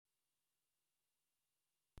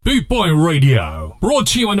Bootboy Radio, brought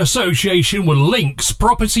to you in association with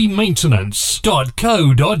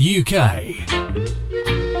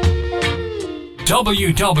linkspropertymaintenance.co.uk.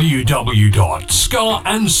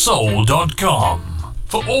 www.scarandsoul.com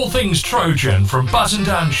for all things Trojan, from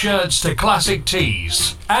button-down shirts to classic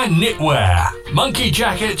tees and knitwear, monkey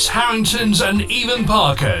jackets, Harringtons and even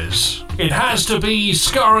Parkers. It has to be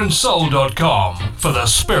scarandsoul.com for the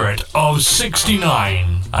spirit of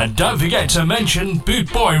 69. And don't forget to mention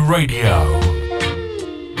Bootboy Radio.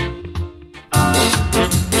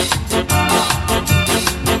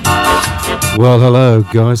 Well, hello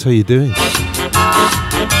guys, how you doing?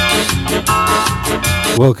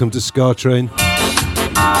 Welcome to Scar Train.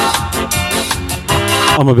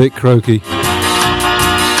 I'm a bit croaky.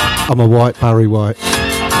 I'm a white Barry White.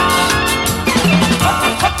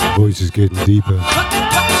 Voice is getting deeper.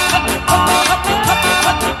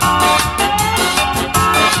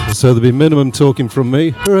 So there'll be minimum talking from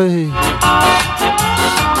me. Hooray!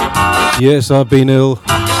 Yes, I've been ill.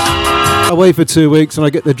 Away for 2 weeks and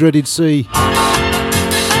I get the dreaded C.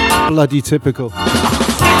 Bloody typical.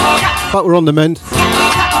 But we're on the mend.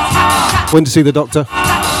 Went to see the doctor.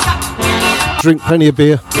 Drink plenty of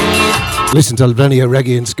beer. Listen to plenty of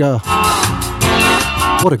reggae and ska.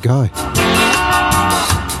 What a guy.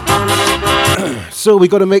 So we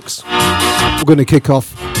got a mix. We're going to kick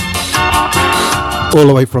off all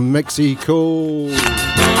the way from Mexico.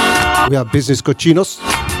 We have Business Cochinos,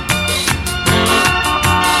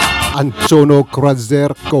 Antonio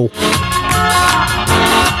Crazerco,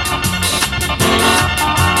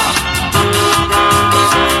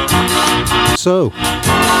 so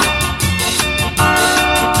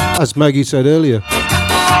as Maggie said earlier,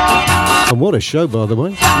 and what a show by the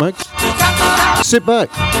way, Max, sit back,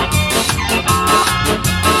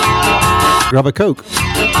 grab a Coke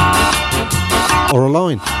or a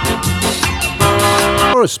line,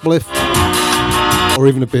 or a spliff, or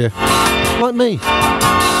even a beer, like me.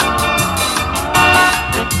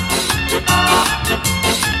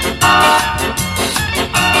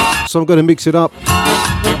 So I'm going to mix it up.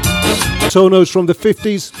 Tonos from the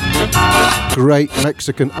 50s, great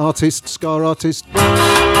Mexican artist, ska artist.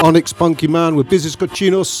 Onyx Punky Man with Business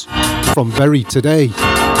Cochinos from Very Today.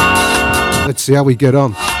 Let's see how we get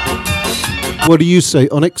on. What do you say,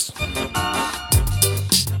 Onyx?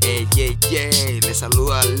 Le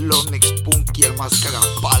saluda al Onyx Punky, el más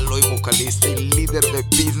cagapalo y vocalista y líder de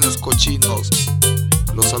Business Cochinos.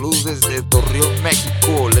 Los saludos desde Torreón,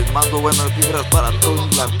 México. Les mando buenas vibras para toda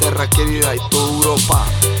Inglaterra querida y toda Europa.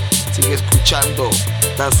 Sigue escuchando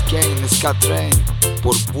Das Game Ska Train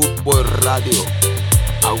por Bootboy Radio.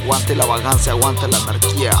 Aguante la vagancia, aguante la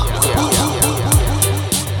anarquía.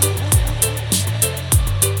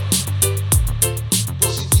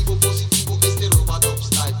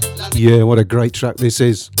 Yeah, what a great track this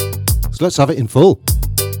is. So let's have it in full.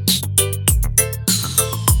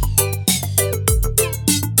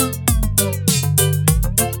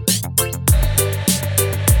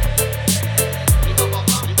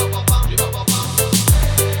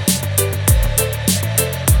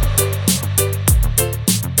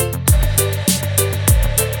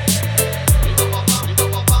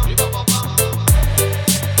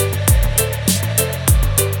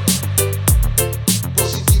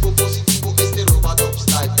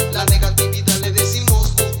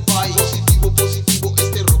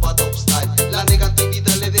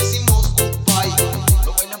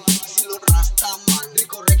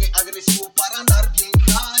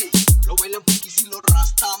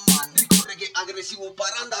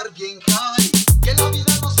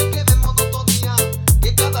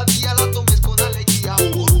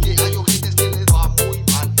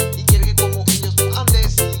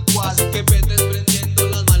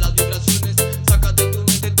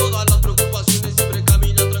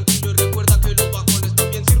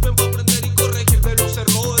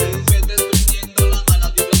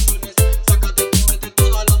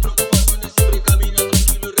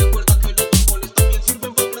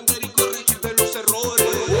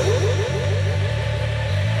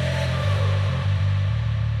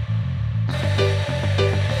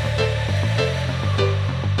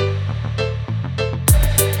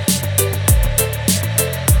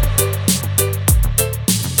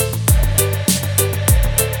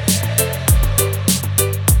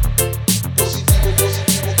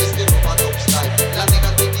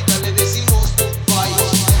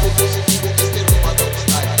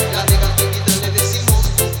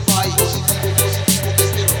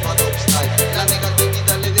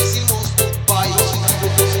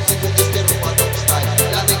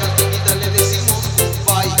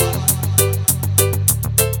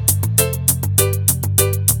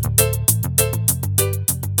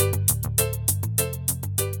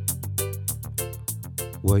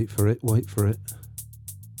 Wait for it, wait for it.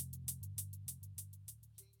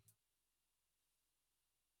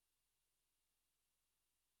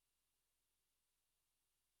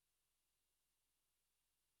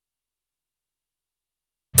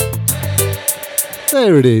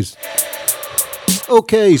 There it is.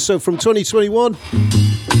 Okay, so from 2021,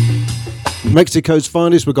 Mexico's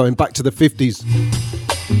finest, we're going back to the 50s.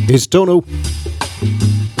 Here's Tono.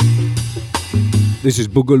 This is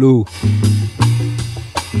Boogaloo.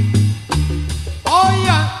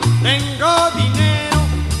 Oye, tengo dinero.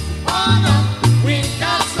 Oh no, we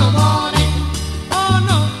got some money. Oh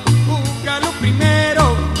no, búscalo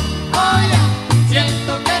primero. Oye,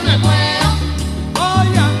 siento que me muero.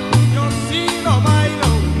 Oye, yo sí lo bailo.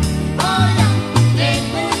 Oye, es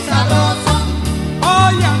muy sabroso.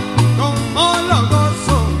 Oye, como lo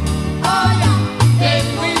gozo. Oye, es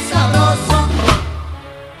muy sabroso.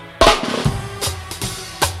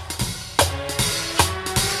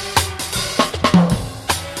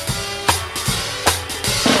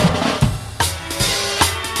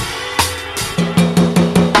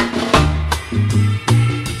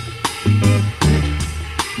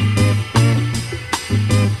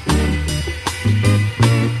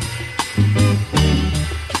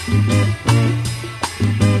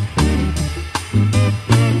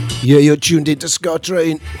 Yeah, you're tuned into Ska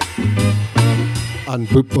Train on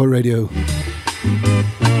Bootboy Radio.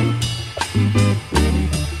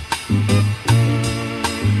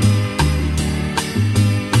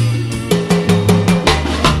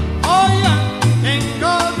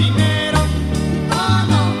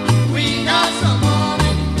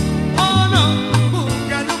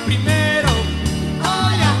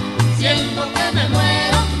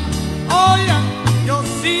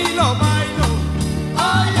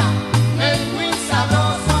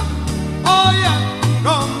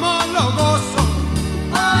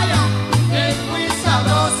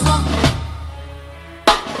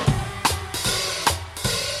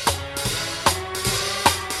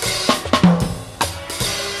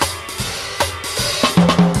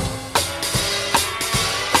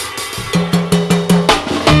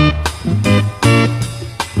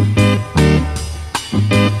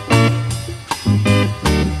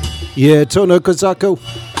 Yeah, Tono Kozako,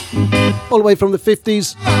 all the way from the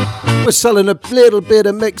 50s. We're selling a little bit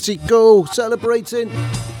of Mexico, celebrating.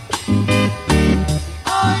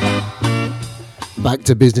 Back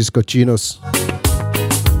to business, cochinos.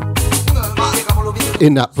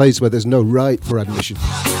 In that place where there's no right for admission.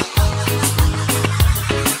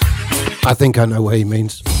 I think I know what he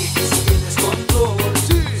means.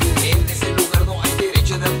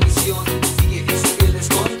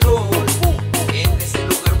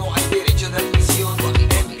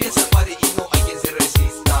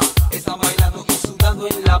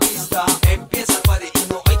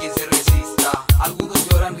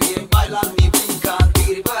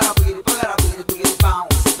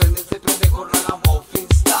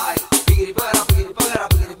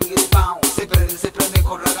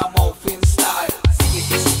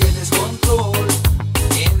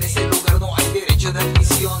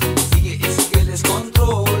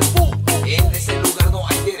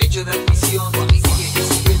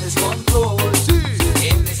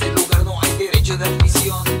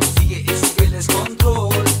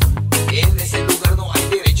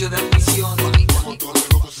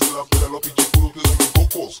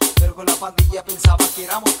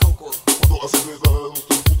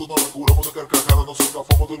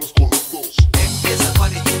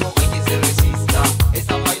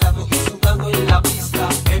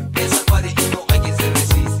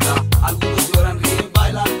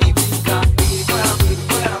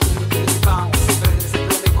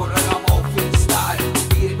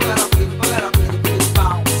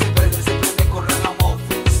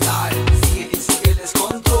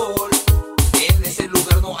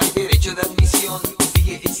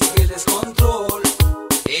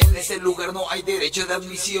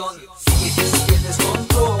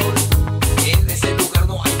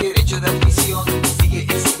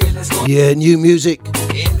 Yeah, new music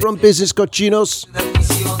from Business Cochinos,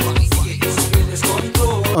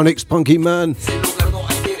 Onyx Punky Man.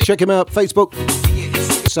 Check him out, Facebook,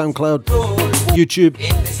 SoundCloud, YouTube.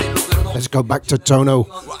 Let's go back to Tono.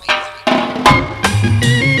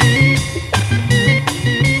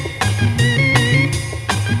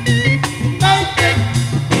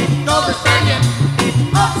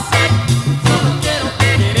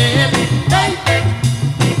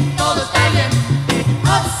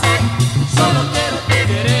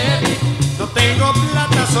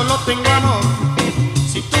 Solo tengo amor.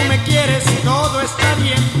 Si tú me quieres, todo está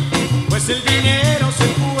bien. Pues el dinero se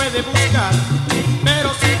puede buscar,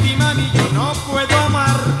 pero sin ti, mami, yo no puedo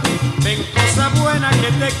amar.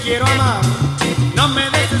 quiero amar. No me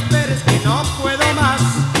desesperes que no puedo más.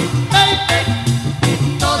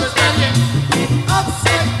 Baby, todo está bien.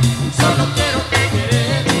 Upside, solo quiero te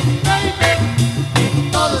querer.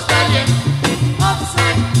 Baby, todo está bien.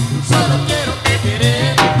 Upside, solo quiero te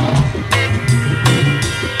querer.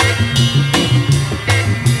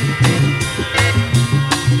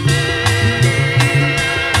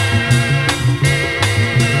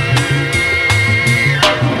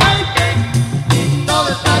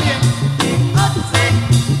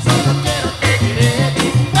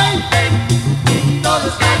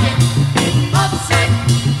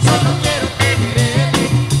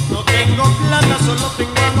 Solo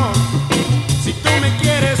tengo amor. Si tú me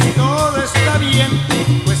quieres todo está bien,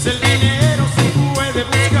 pues el dinero se puede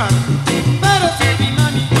buscar. Pero sin ti,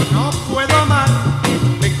 mami, yo no puedo amar.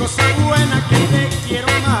 De cosa buena que te quiero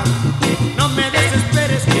amar. No me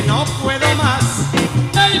desesperes que no puedo más.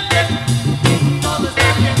 Baby, todo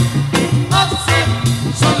está bien. Upside,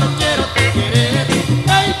 solo quiero te querer.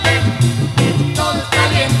 Baby, todo está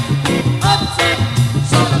bien. Upside,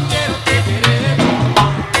 solo quiero te querer.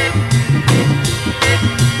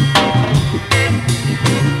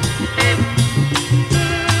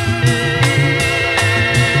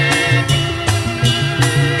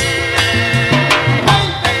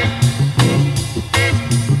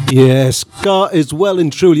 Yes, ska is well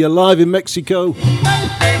and truly alive in Mexico.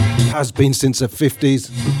 Has been since the 50s.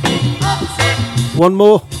 One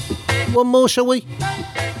more, shall we?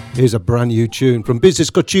 Here's a brand new tune from Business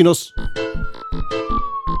Cochinos.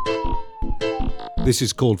 This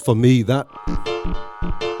is called For Me That.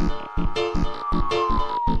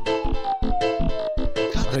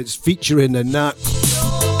 And it's featuring the Nat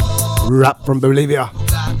rap from Bolivia.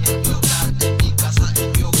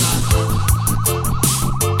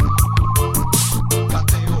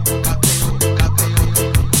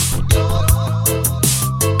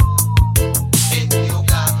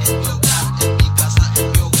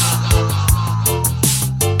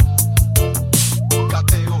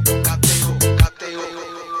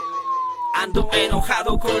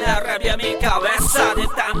 Con la rabia a mi cabeza de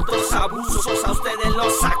tantos abusos, a ustedes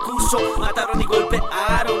los acuso. Mataron y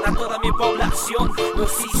golpearon a toda mi población. No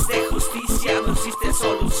existe justicia, no existe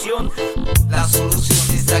solución. La solución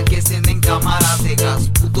es la que estén en cámaras de gas.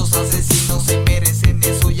 Putos asesinos se merecen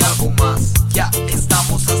eso y algo más. Ya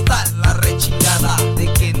estamos hasta la rechingada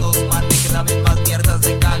de que nos manejen las mismas mierdas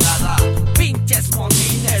de cagada. Pinches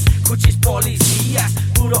monines, cuchis policías,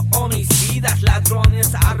 puro homicidas,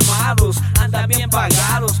 ladrones armados, andan bien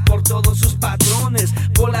pagados por todos sus patrones,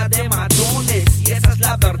 bola de matones, y esa es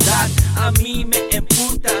la verdad. A mí me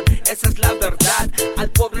emputan, esa es la verdad. Al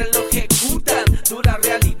pobre lo ejecutan, dura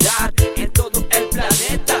realidad en todo el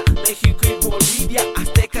planeta. México y Bolivia,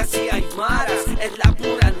 aztecas y aymaras, es la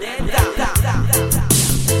pura neta.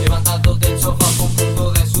 Levantados del sofá con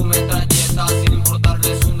punto de su metralleta, sin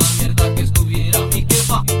importarles una mierda que estuviera mi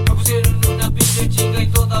jefa. Me pusieron una pinche chinga y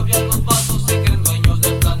todavía los vatos se creen dueños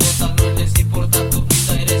del planeta. No les importa tu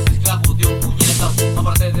vida, eres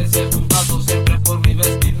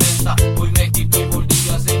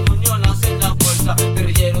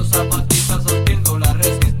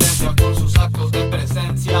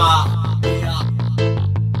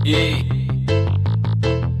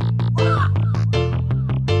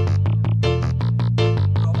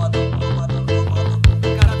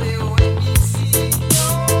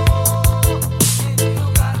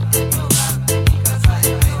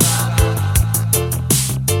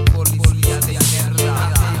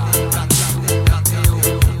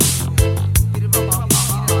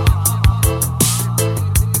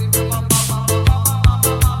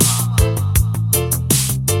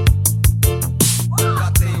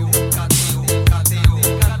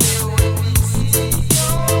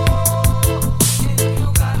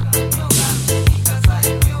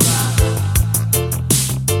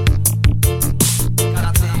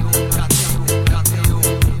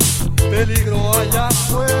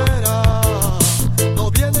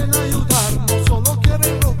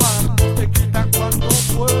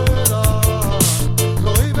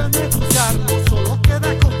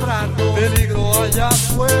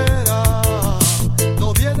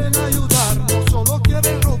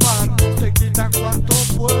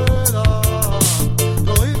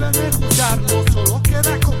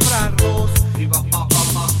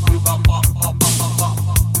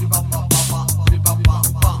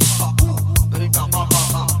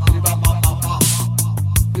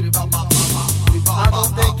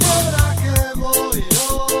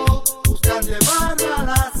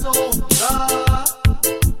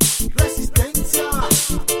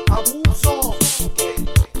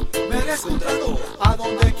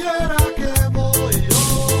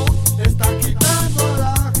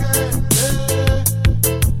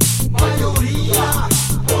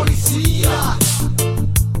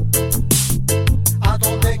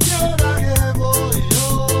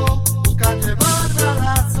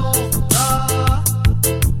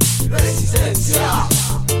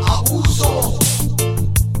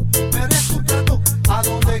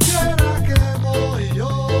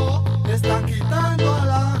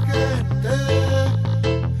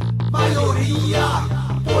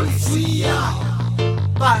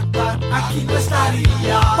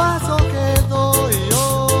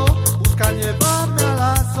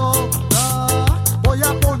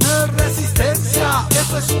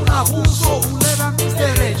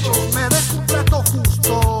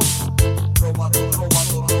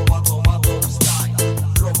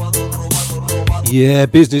Yeah,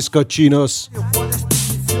 Business Cochinos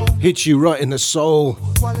hits you right in the soul.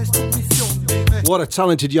 What a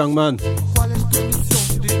talented young man.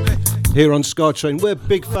 Here on Ska Train, we're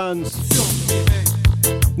big fans.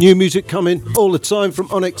 New music coming all the time from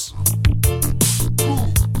Onyx.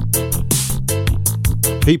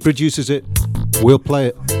 He produces it, we'll play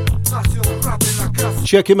it.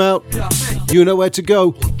 Check him out, you know where to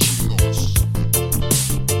go.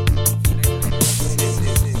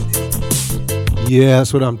 Yeah,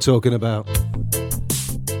 that's what I'm talking about.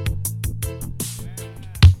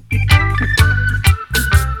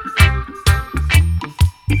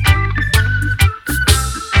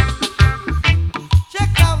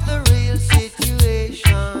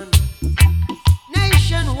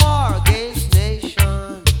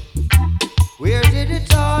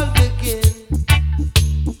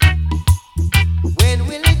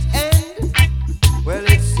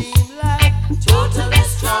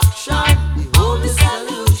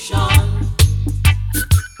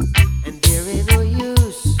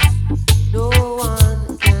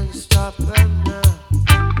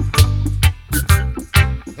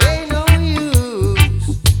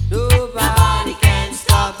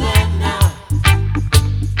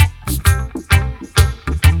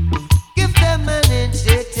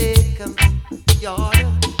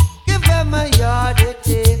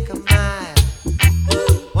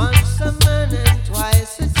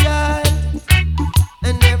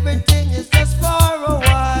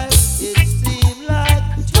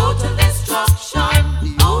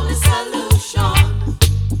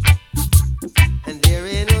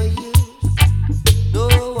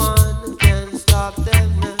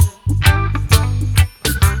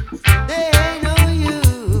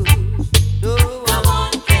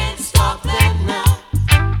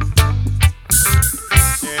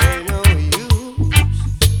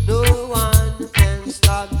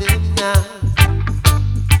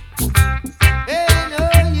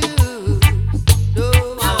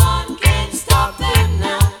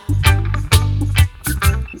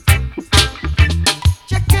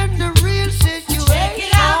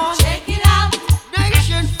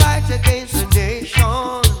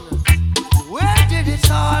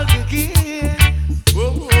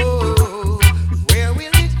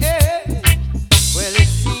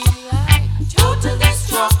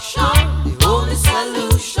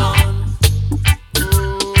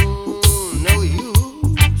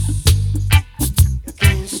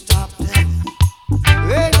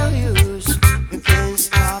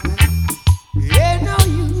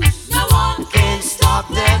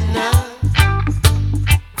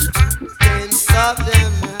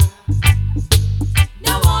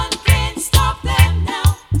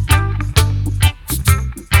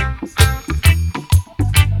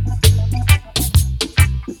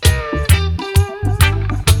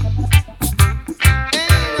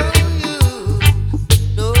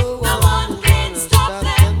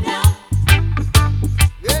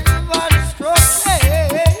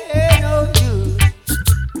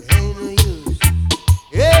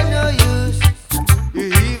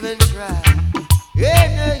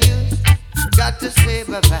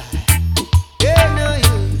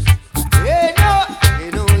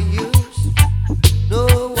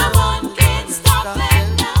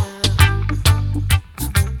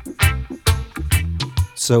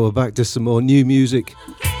 So we're back to some more new music.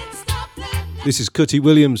 This is Cutty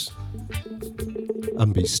Williams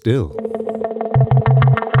and Be Still.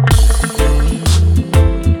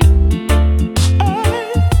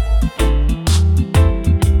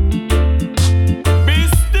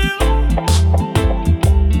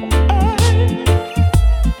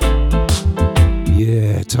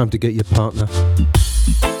 Yeah, time to get your partner.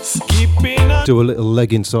 Do a little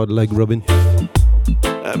leg inside leg rubbing.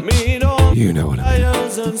 You know what I mean.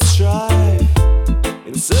 And strive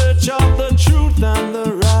in search of the truth and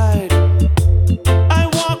the right. I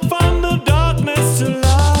walk from the darkness to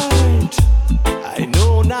light. I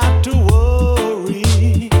know not to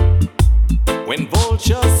worry when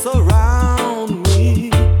vultures surround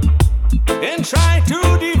me and try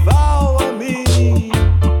to devour me.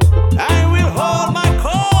 I will hold my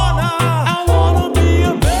corner. I wanna be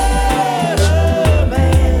a better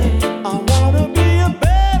man. I wanna be a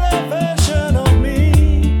better version of me.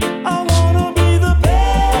 I wanna be the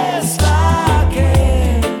best I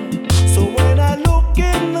can.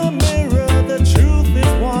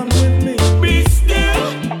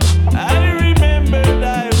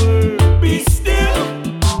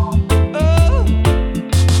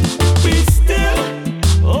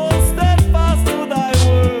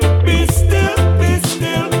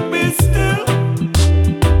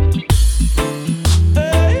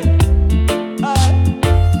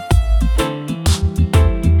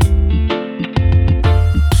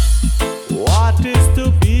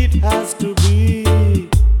 has to be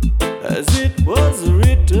as it was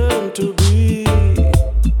written to be.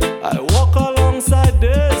 I walk alongside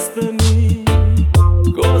destiny,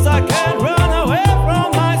 'cause I can't run away from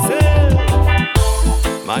myself.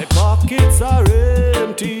 My pockets are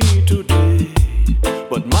empty today,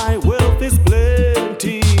 but my wealth is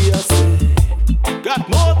plenty, I say. Got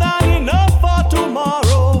more than enough for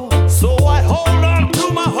tomorrow, so I hold on to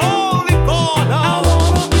my holy corner. I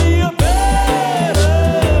wanna be a better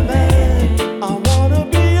man. I wanna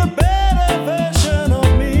be a better version of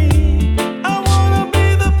me. I wanna be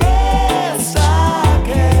the best I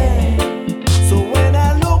can. So when I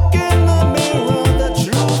look in the mirror, the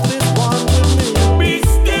truth is one with me. Be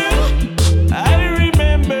still, I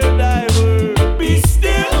remember thy word. Be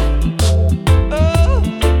still,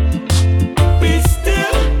 be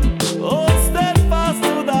still, hold steadfast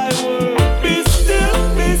to thy word. Be still,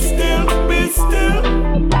 be still, be still.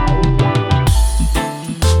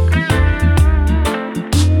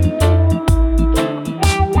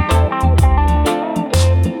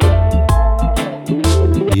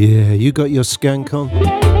 Yeah, you got your skank on?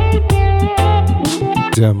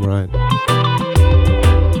 Damn right.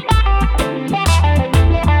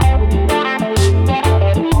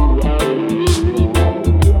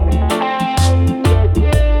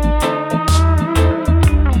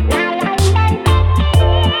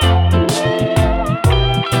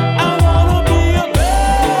 I wanna be a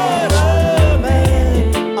better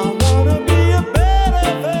man. I wanna be a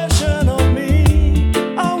better version of me.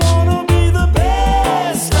 I wanna be the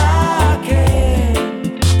best I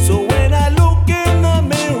can. So when I look in the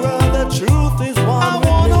mirror, the truth is one. I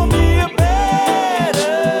wanna be a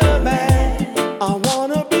better man. I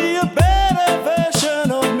wanna be a better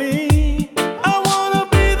version of me. I wanna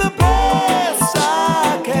be the best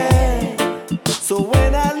I can. So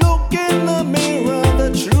when I look in the mirror, the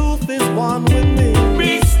truth is one with me.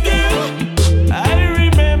 Be still, I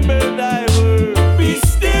remember thy word. Be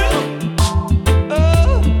still,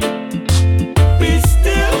 be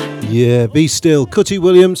still, Yeah, Be Still. Cutty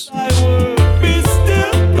Williams. thy word. Be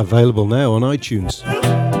still, Available now on iTunes.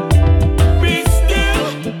 be still,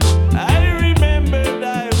 I remember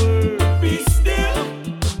thy word. Be still,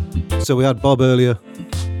 So we had Bob earlier.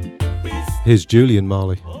 Here's Julian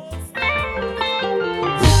Marley.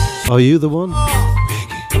 Are you the one?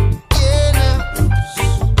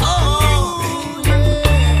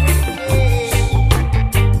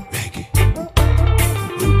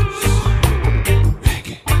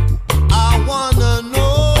 I wanna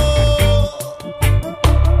know,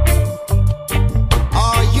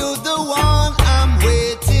 are you the one I'm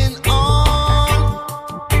waiting on?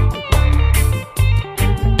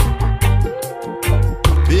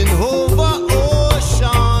 Been over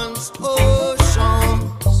oceans,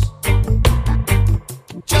 oceans,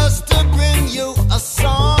 just to bring you a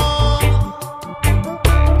song.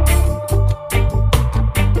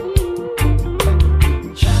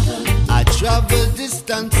 I travel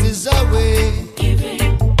distances away,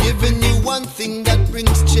 giving you one thing that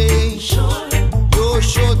brings change. You're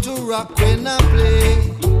sure to rock when I play.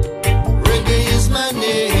 Reggae is my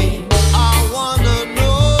name. I wanna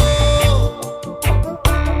know,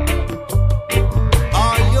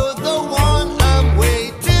 are you the one I'm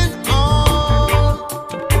waiting on?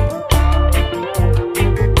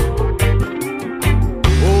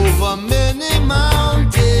 Over many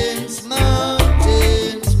mountains,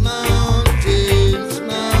 mountains, mountains,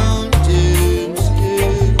 mountains,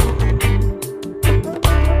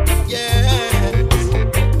 yeah.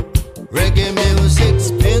 Reggae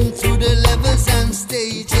music's been through the levels and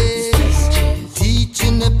stages,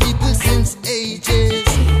 teaching the people since ages,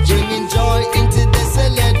 bringing joy into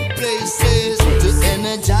desolate places, to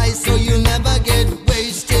energize so you never get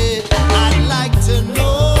wasted. I'd like to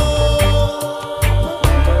know,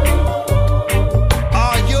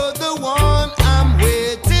 are you the one I'm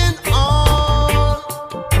waiting on?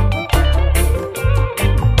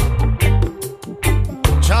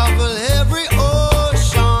 Travel every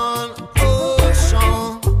ocean,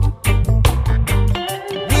 ocean,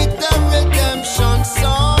 with the redemption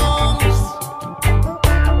songs.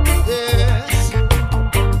 Yes.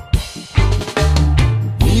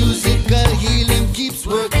 Musical healing keeps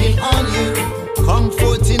working on you,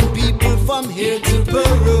 comforting people from here to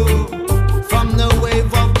Peru. From the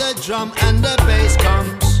wave of the drum and the bass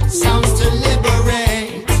comes sounds to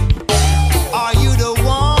liberate. Are you the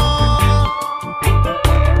one?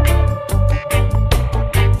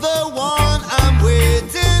 The one I'm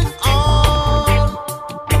waiting on.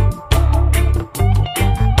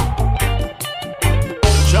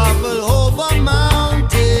 Travel over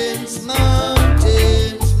mountains,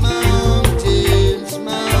 mountains, mountains,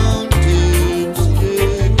 mountains,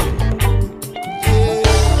 yeah.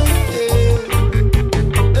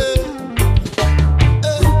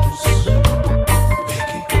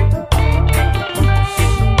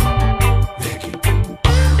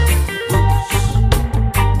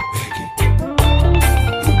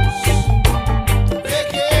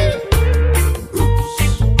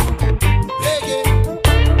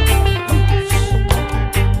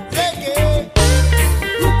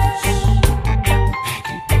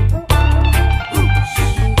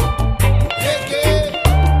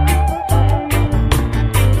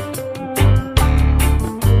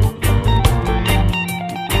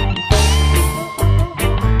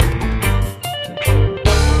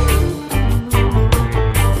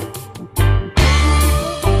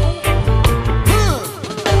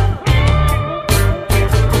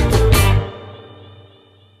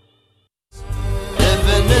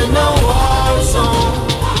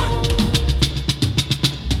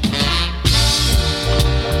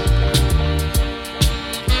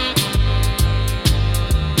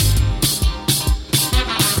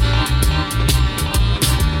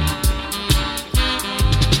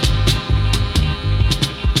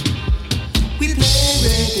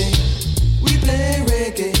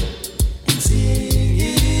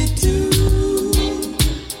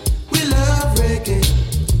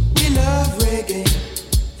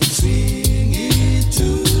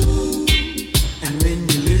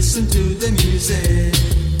 music.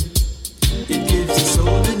 It gives your soul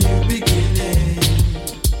a new beginning.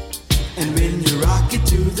 And when you rock it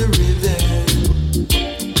to the rhythm,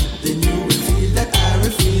 then you will feel that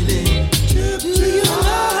irie feeling. Do you know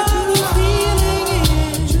how the feeling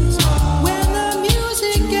is when the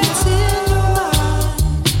music gets in your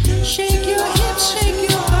mind? Shake your hips, shake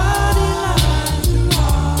your body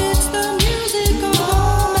line. It's the music of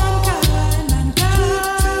all mankind.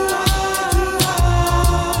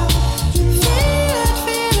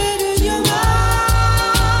 Feel it in your mind.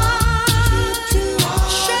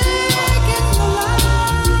 Shake it for life.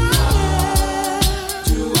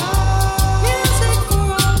 Music for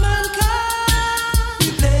all mankind. We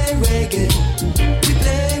play reggae,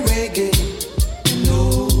 we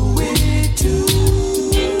know it too.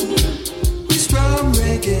 We strum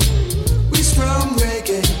reggae, we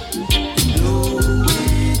know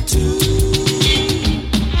it too.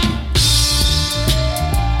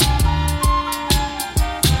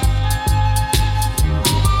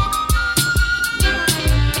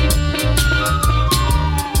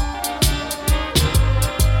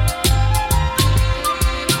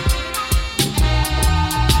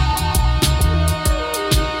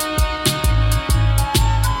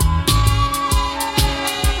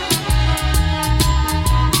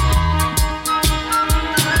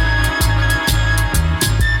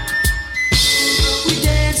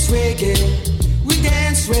 We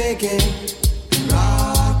dance reggae,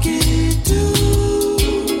 rock it too.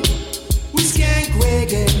 We skank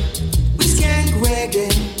reggae,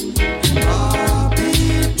 rock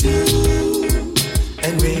it too.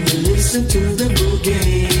 And when you listen to the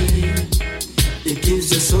boogie, it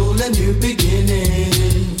gives your soul a new beginning.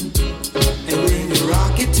 And when you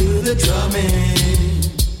rock it to the drumming,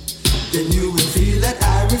 then you will feel that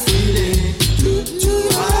irie feeling.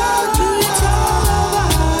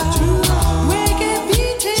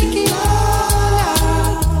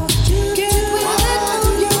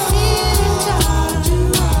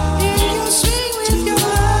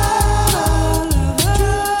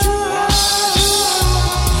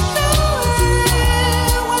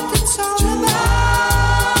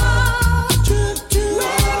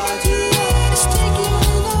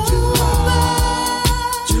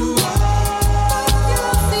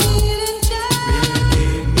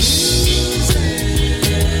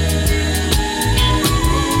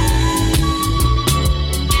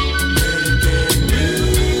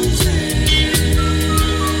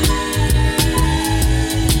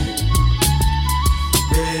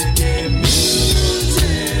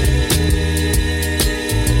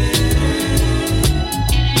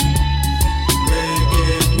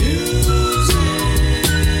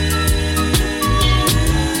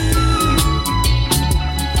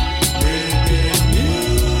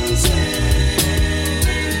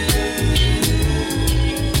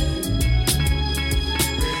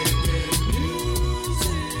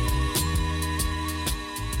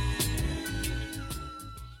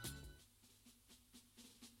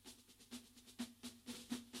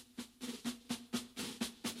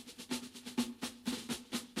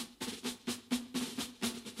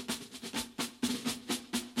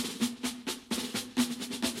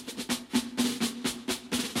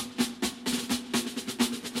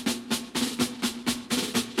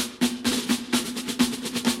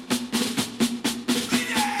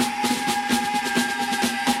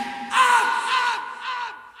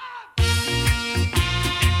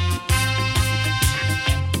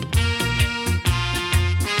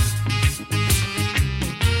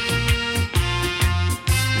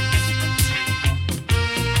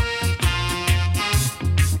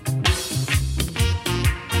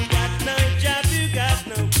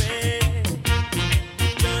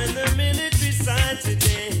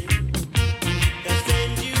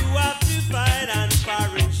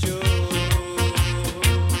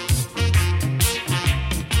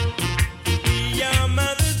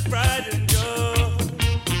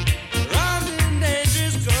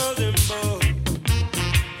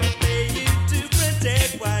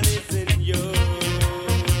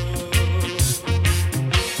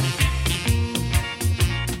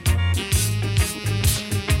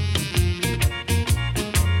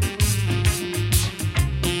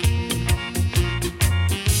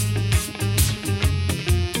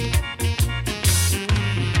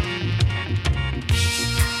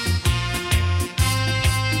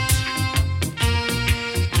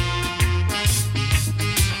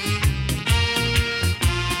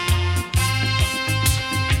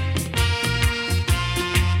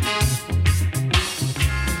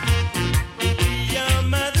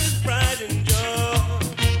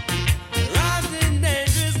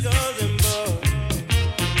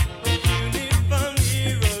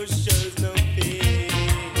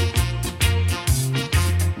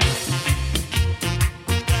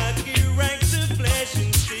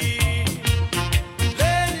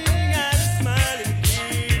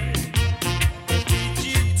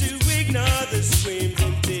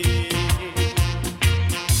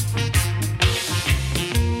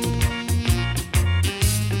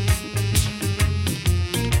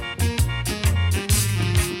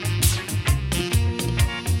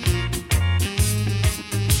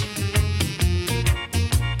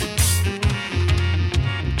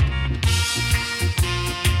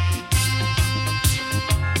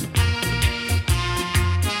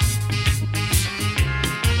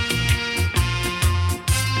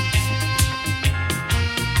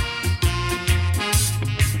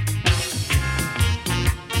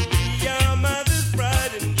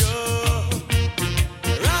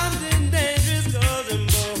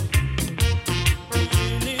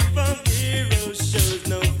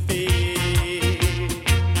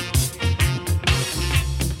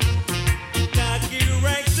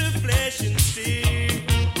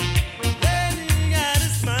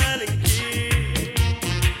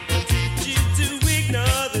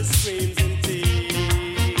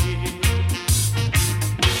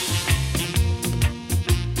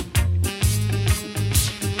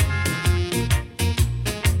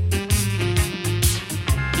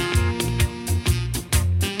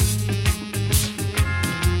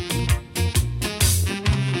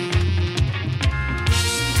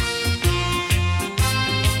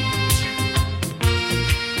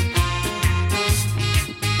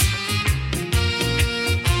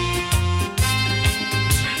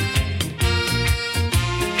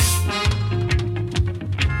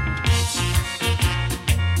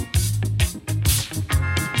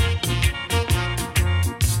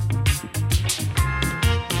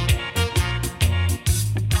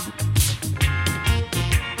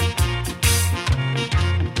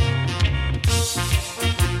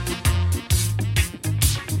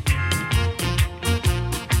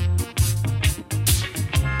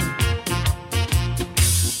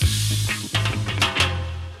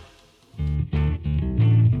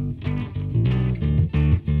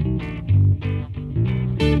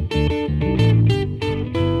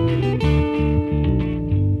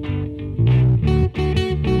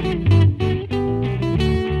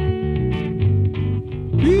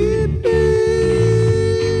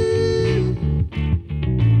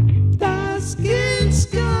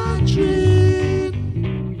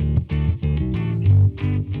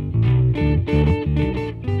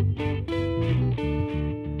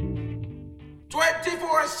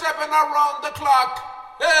 7 around the clock.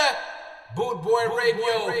 Boot Boy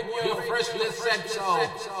Radio, your freshly sent song.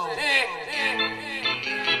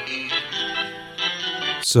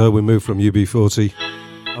 So we moved from UB40,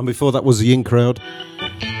 and before that was the In Crowd.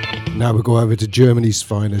 Now we go over to Germany's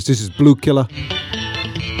finest. This is Blue Killer.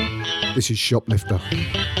 This is Shoplifter.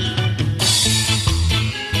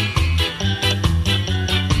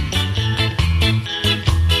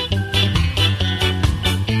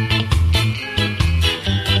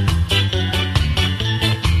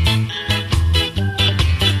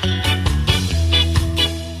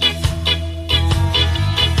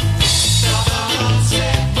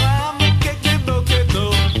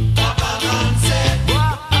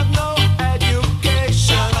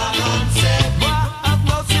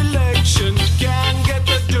 Can't get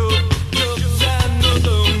the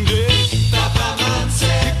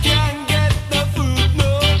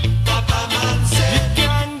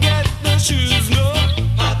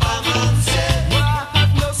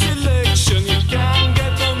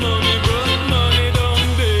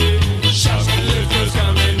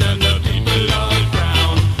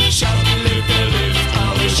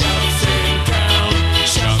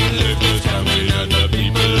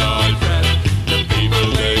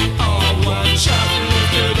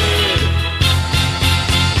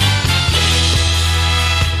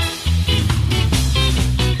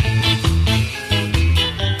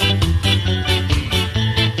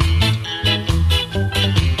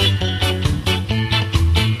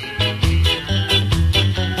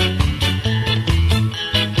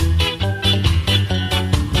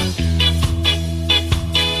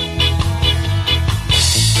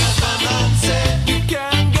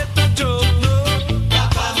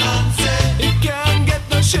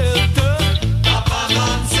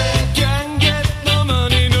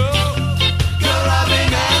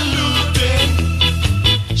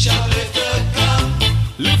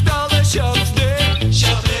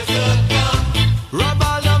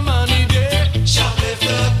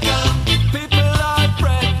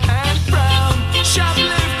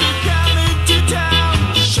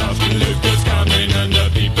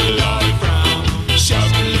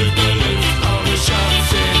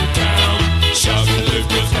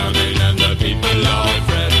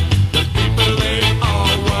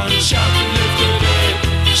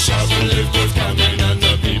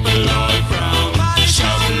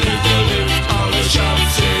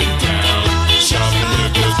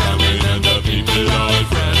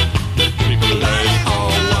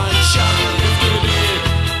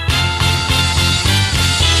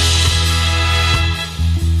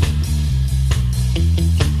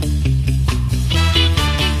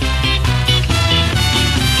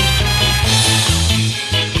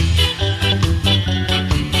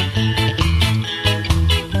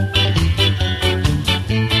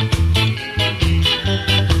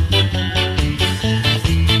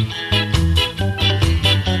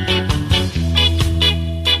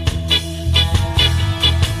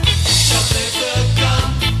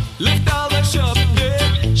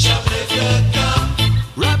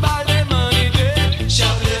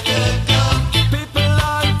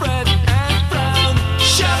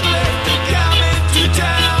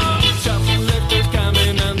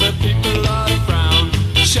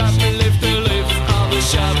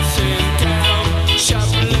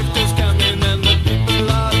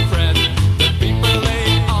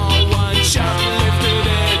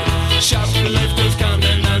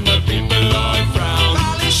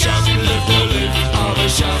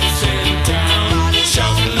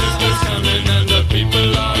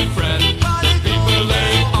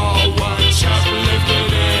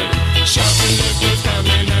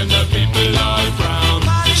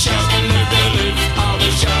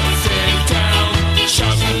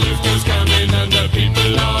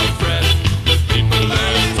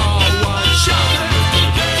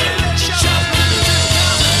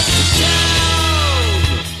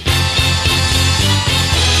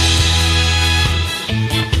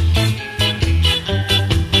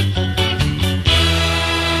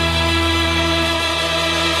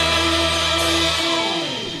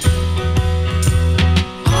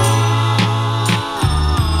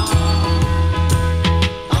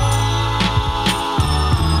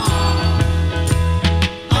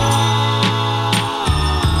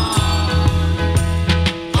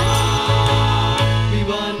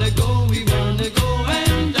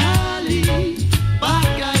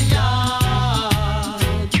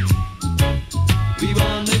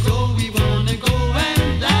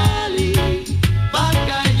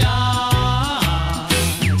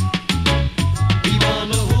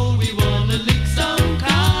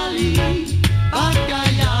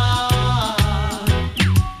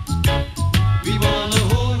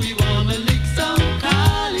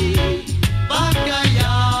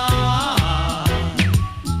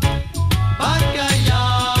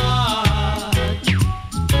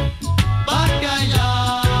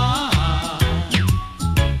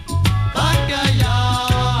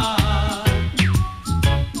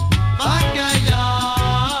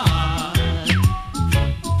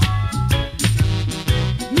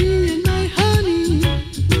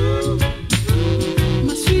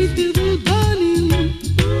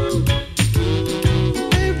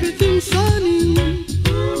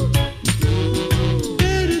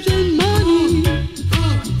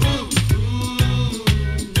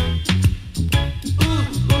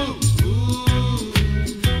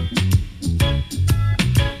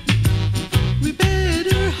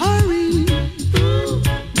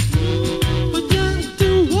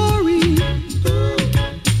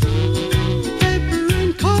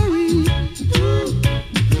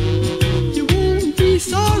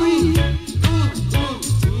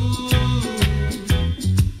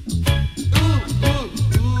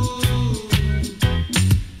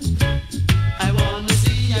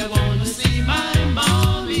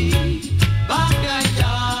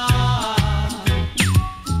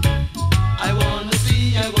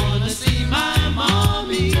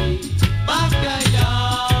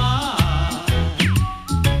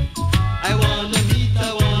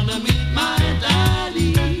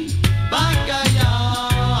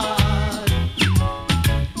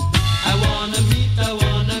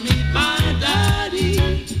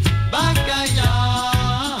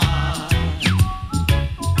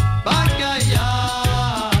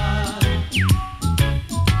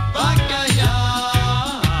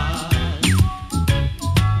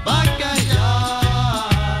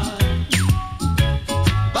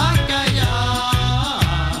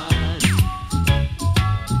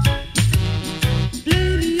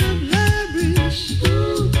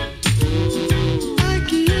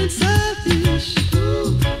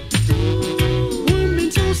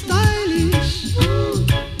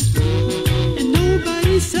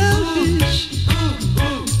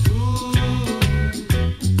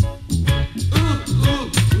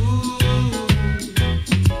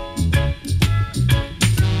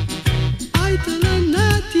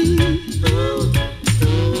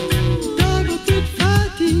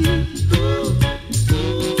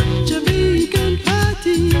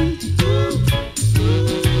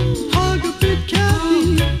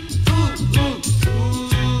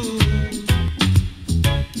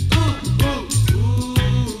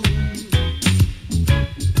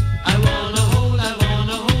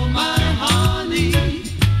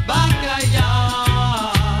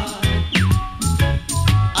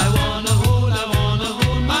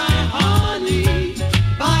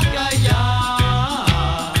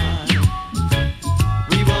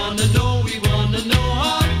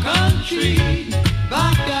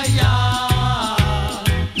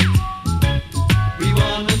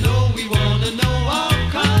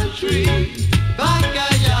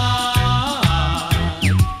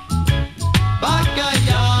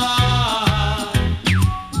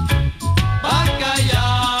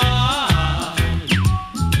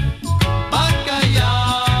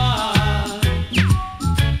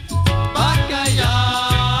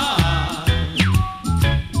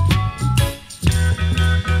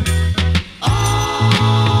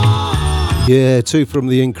Yeah, two from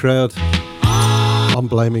the in crowd. I'm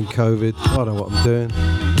blaming COVID. I don't know what I'm doing.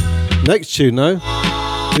 Next tune, though.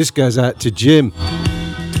 This goes out to Jim,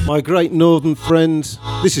 my great northern friend.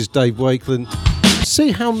 This is Dave Wakeland.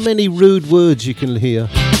 See how many rude words you can hear.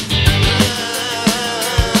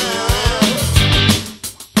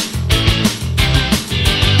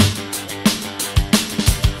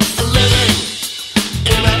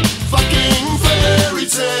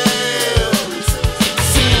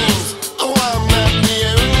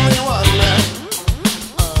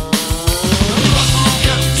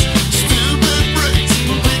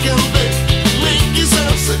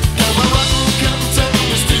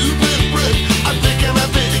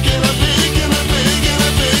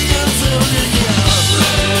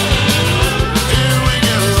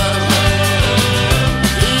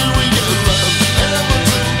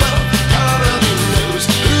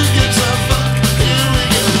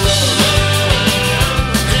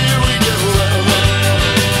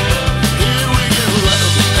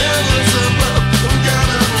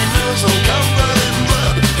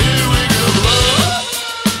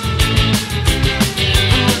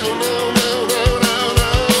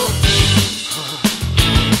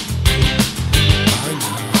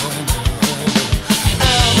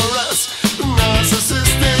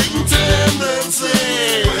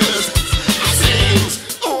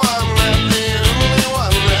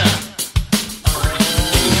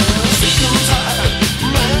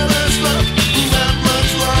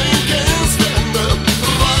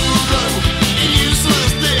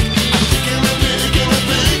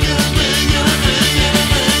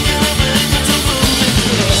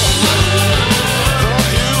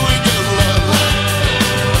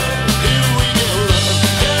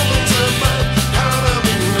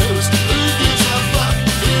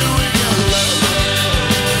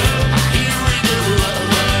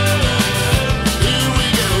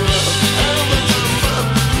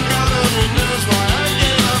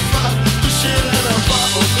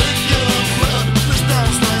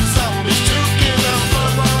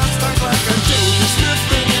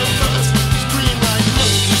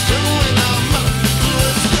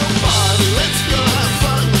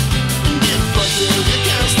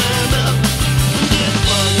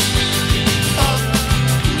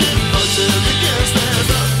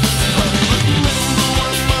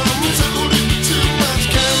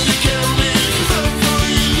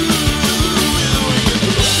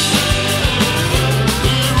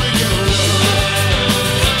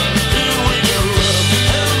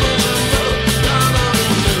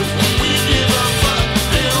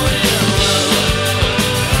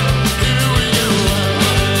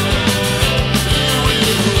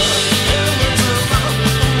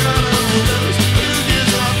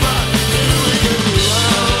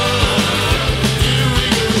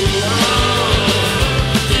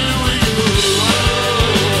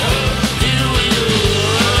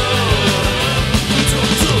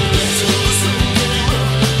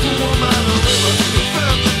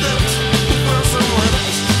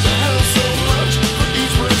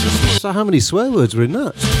 So how many swear words were in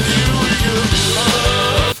that?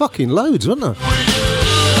 Fucking loads, wasn't there?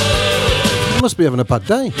 You must be having a bad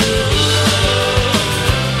day.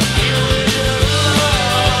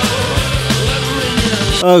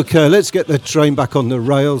 Okay, let's get the train back on the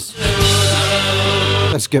rails.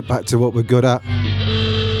 Let's get back to what we're good at.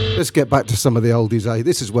 Let's get back to some of the oldies, eh?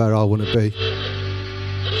 This is where I want to be.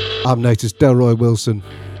 I'm Natus Delroy Wilson.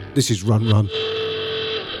 This is Run Run.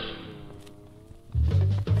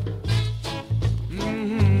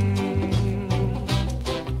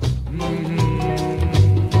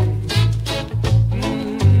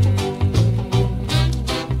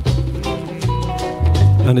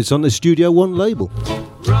 And it's on the Studio One label.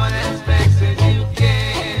 Run as fast as you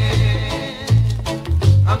can.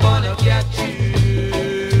 I'm gonna get you.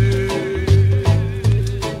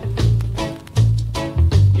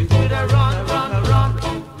 You coulda run, run, run,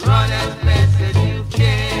 run as fast as you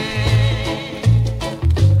can.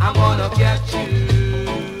 I'm gonna get you.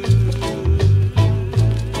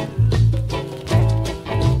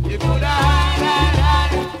 You coulda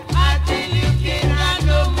hide until you can't run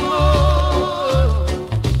no more.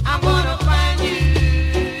 I'm gonna find you.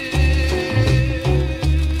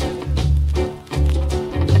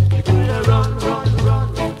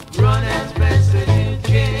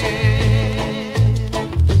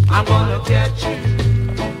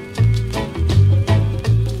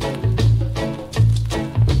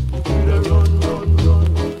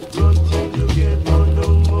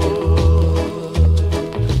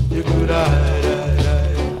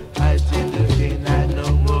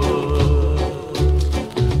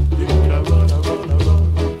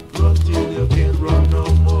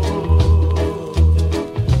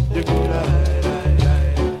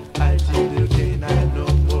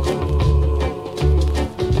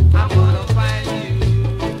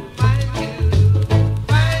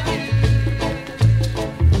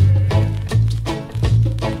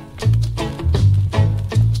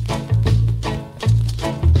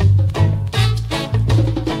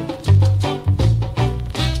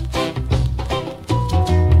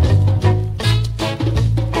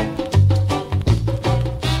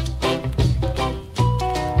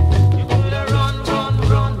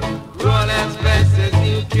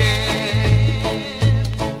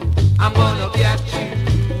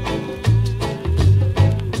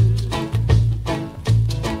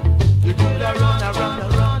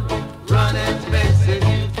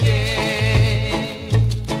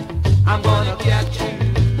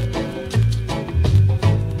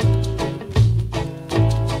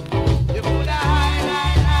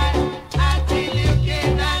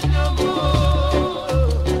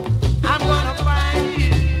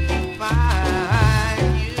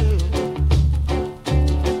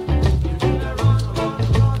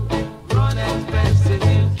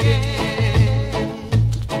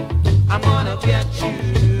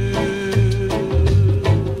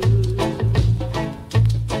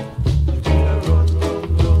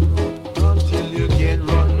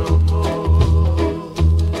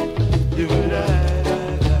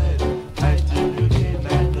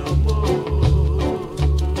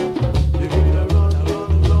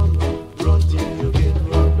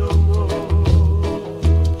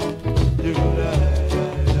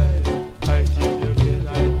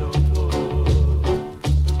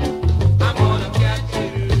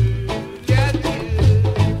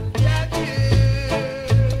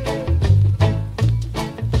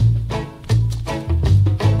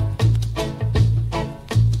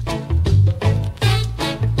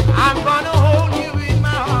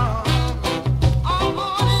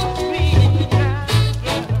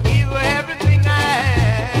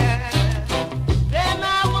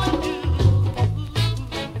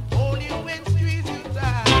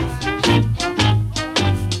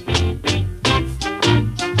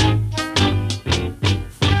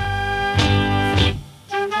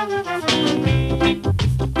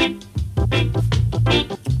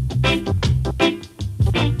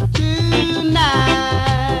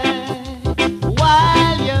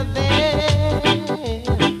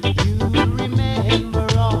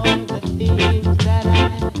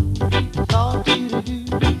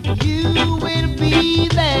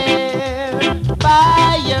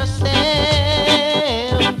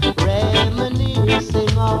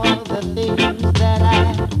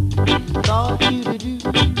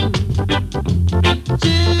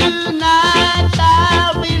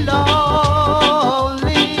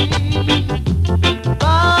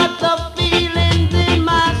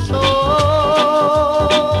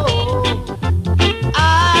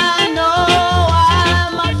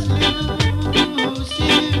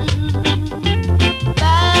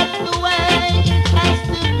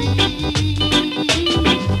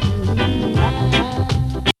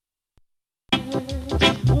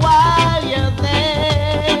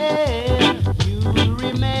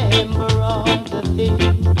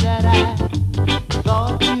 that I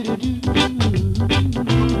thought you to do.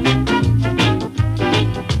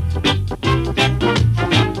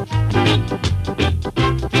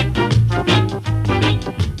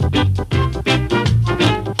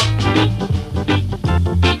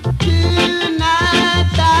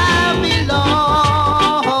 Tonight I'll be lonely,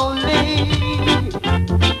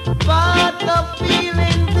 but the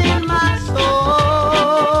feelings in my soul,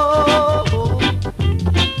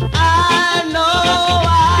 I know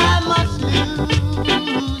I must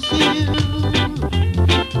lose you.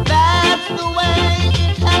 That's the way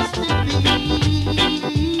it has to be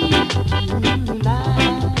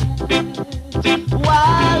tonight.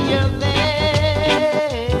 While you're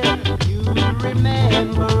there, you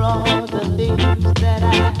remember all the things that I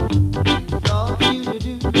thought you to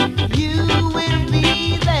do. You will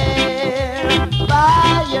be there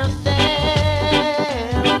by yourself,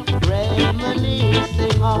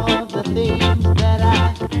 reminiscing all the things that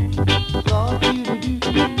I thought you to do.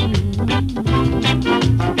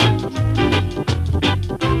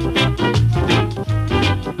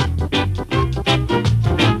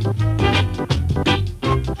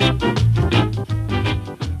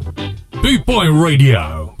 Boot Boy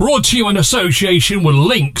Radio, brought to you in association with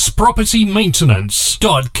Links Property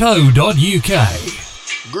Maintenance.co.uk.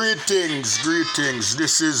 Greetings.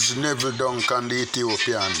 This is Neville Duncan, the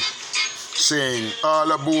Ethiopian, saying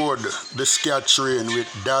all aboard the Scat Train with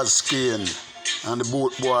Daz Kane and the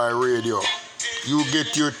Boot Boy Radio. You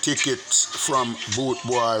get your tickets from Boot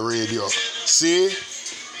Boy Radio. See?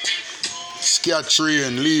 Scat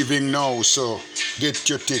Train leaving now, so get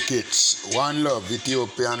your tickets. One love,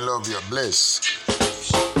 Ethiopian love you. Bless.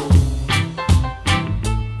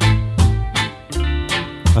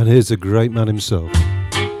 And here's a great man himself.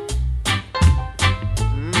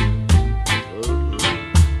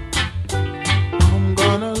 I'm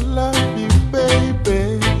gonna love you,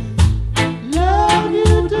 baby. Love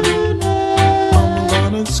you tonight. I'm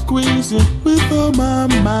gonna squeeze it with all my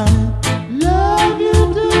mind. Love you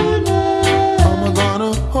tonight. I'm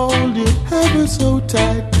gonna hold you ever so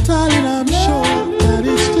tight. Darling, I'm sure that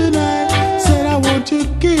it's tonight. Said I want you to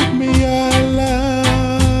give me your loving.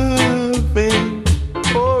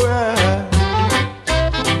 Alright.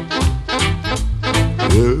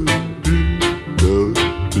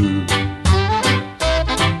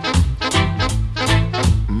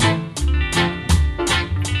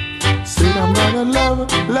 Said I'm gonna love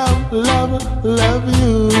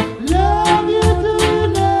you. Love you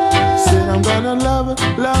tonight. Said I'm gonna love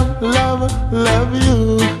you.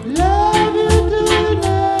 Love you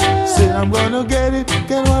tonight. Said I'm gonna get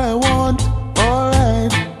what I want.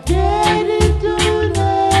 Alright. Get it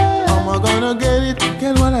tonight. I'm gonna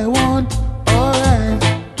get what I want. Alright.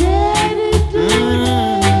 Get it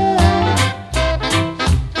tonight.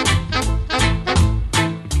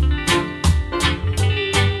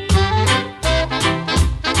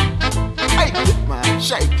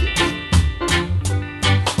 Shake it.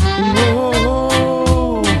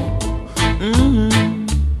 Whoa,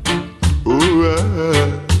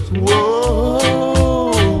 alright. Whoa,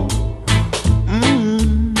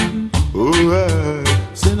 alright.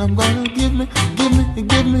 Said I'm gonna give me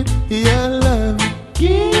your love.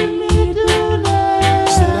 Give me tonight.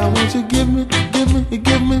 Said I want you to give me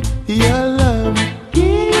your love.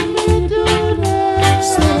 Give me tonight.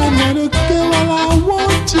 Said I'm gonna get what I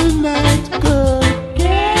want tonight, girl.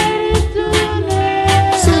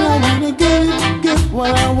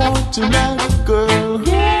 What I want tonight, girl.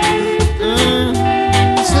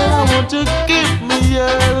 Said I want to give me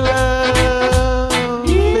your love.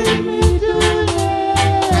 Give me tonight.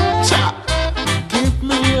 Give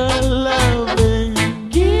me your loving.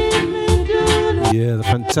 Give me tonight. Yeah, the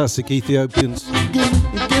fantastic Ethiopians. Give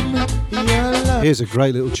me your love. Here's a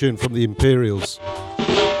great little tune from the Imperials.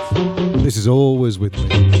 This is Always With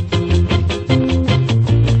Me.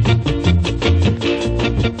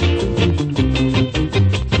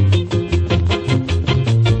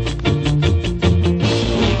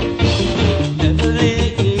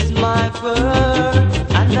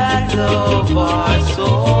 Of our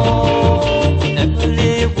soul,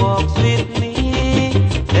 Emily walks with me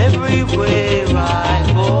everywhere I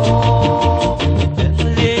go.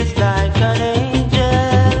 Emily's like an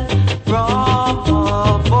angel from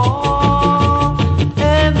above.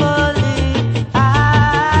 Emily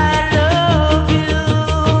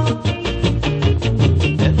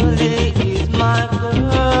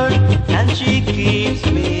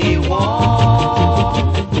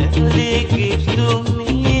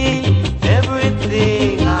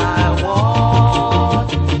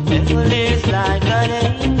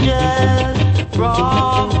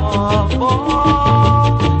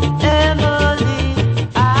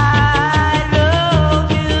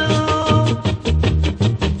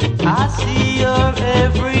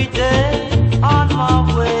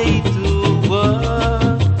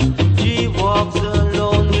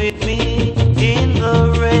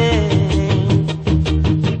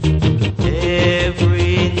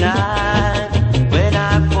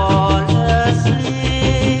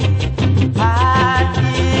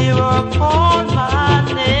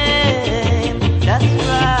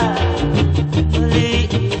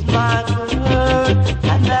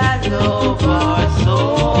and I love her so.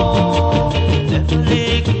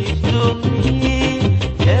 Definitely gives to me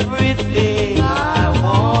everything I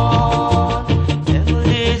want. Devil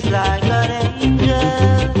is like an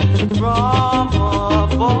angel from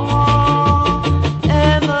above.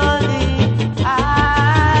 Emily, I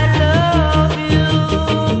love you.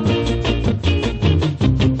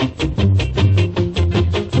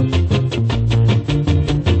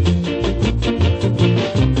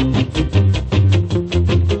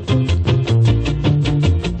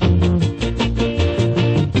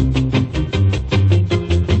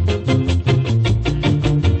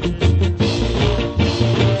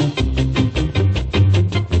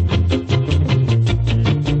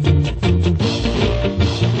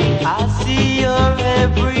 I see her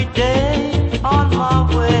every day on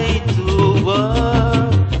my way to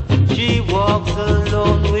work. She walks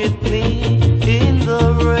alone with me in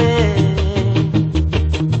the rain.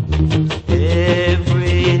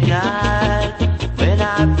 Every night when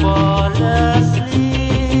I fall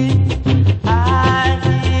asleep, I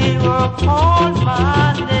hear her call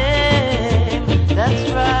my name. That's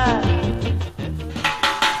right.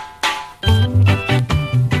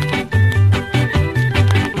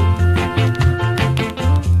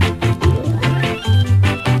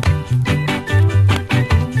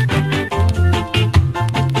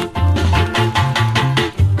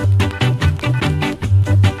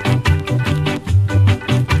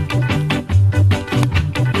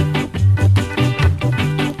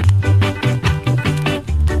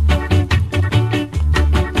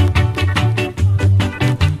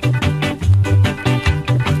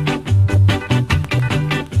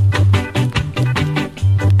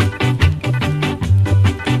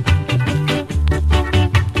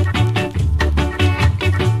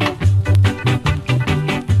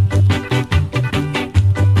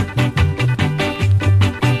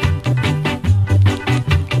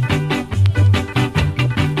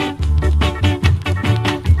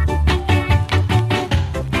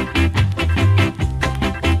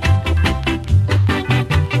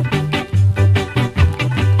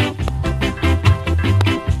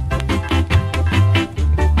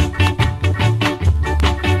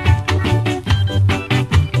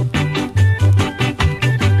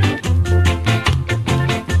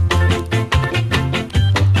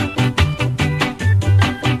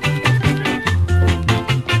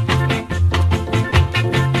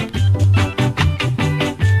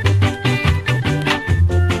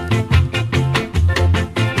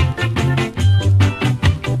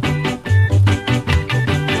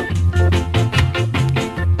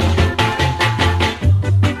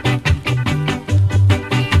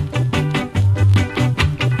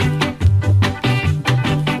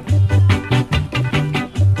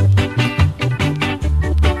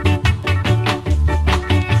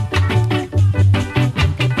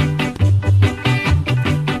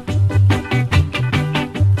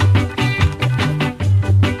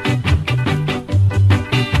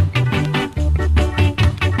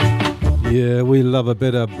 Yeah, we love a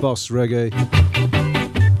bit of boss reggae.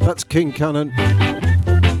 That's King Cannon.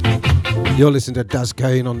 You're listening to Daz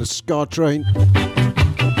Kane on the Ska Train.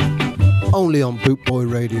 Only on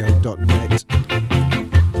bootboyradio.net.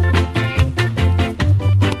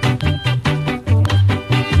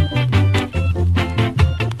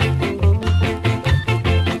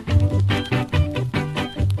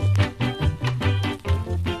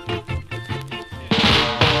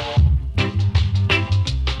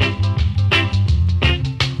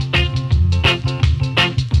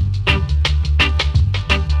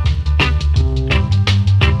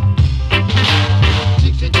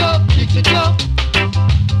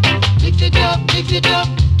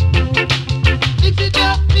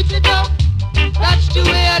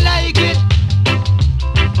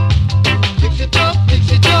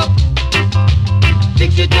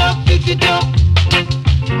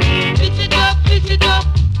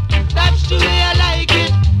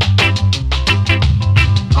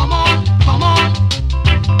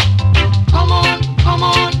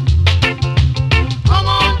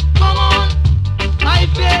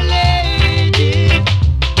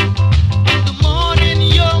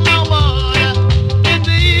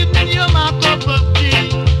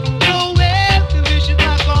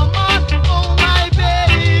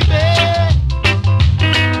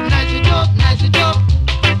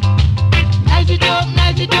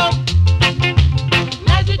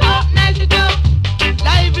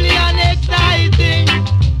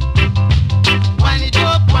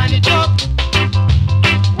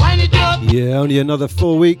 Yeah, only another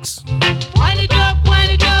 4 weeks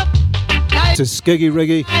to Skeggy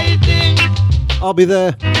Reggae. I'll be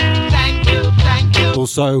there. Thank you.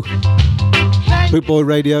 Also, Bootboy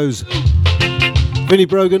Radio's Vinnie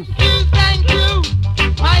Brogan,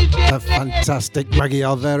 the fantastic Maggie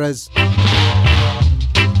Alvarez,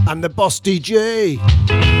 and the boss DJ,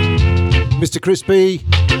 Mr. Crispy.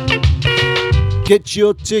 Get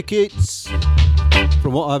your tickets.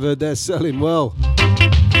 From what I've heard, they're selling well.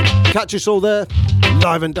 Catch us all there,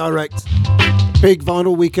 live and direct. Big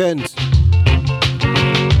vinyl weekend.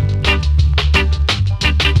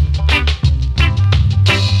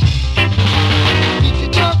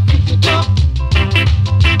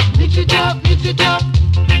 Mix it up, mix it up.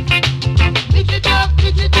 Mix it up,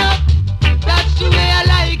 mix it up. That's the way I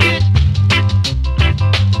like it.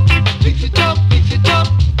 Mix it up, mix it up.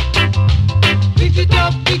 Mix it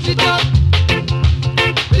up, mix it up.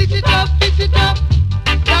 Mix it up, mix it up.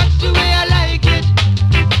 That's the way I like it.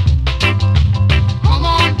 Come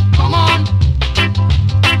on, come on.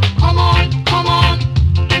 Come on, come on.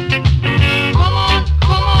 Come on,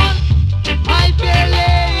 come on. My fair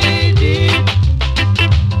lady.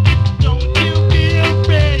 Don't you be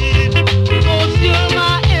afraid. 'Cause you're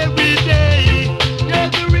my everyday. You're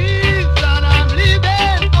the reason I'm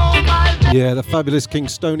living. Oh my. Yeah, the fabulous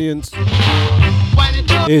Kingstonians.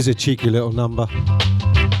 Here's a cheeky little number.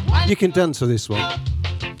 You can dance to this one.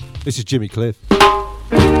 This is Jimmy Cliff.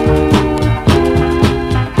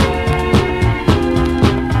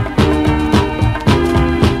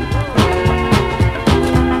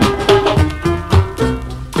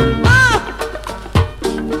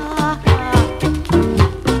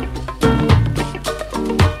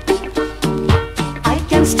 I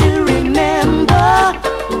can still remember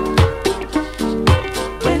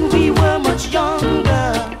when we were much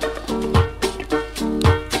younger.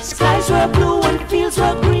 Skies were blue and fields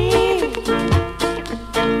were green.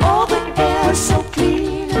 All the air so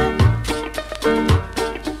clean.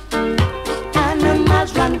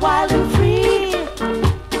 Animals ran wild and free.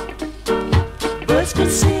 Birds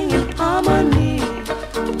could sing in harmony.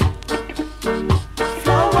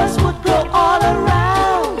 Flowers would grow all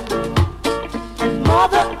around. And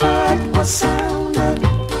Mother Earth was sounded.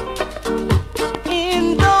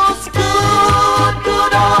 In those good,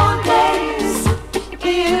 good old days.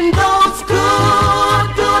 In those good,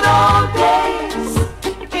 good old days.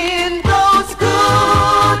 In those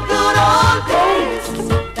good, good old days.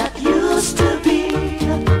 That used to be.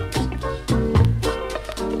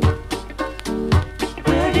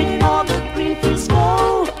 Where did all the green fields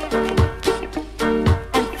go?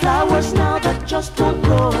 And flowers now that just won't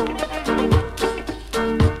grow.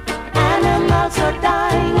 Animals are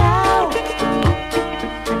dying out.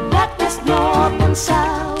 Blackness north and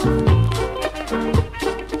south.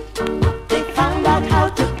 They found out how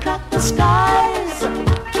to cut the skies,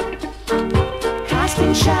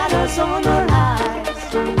 casting shadows on our eyes,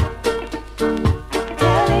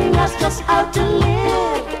 telling us just how to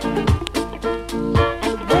live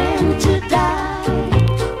and when to die.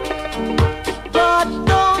 But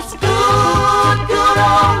those good, good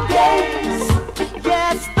old days,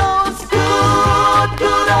 yes, those good,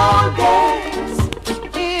 good old days.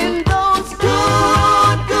 In those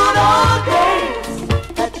good, good old days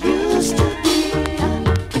that used to be.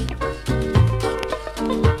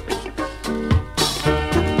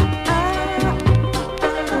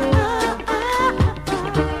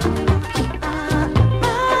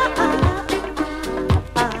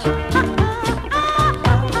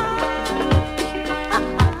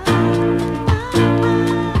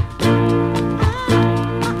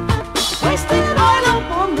 Wasting oil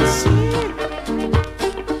upon the sea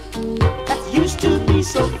that used to be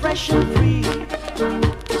so fresh and free.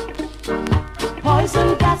 Poison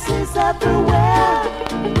gases everywhere,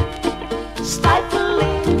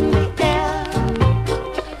 stifling the air,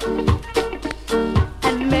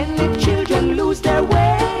 and many children lose their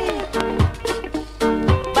way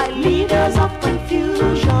by leaders of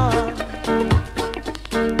confusion,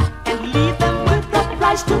 and leave them with the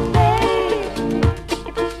price to pay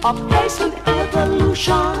of hastened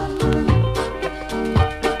evolution.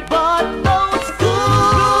 But those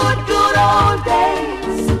good, good old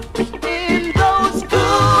days, in those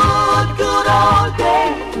good, good old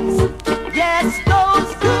days, yes,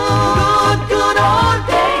 those good, good old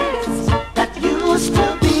days that used to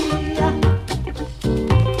be.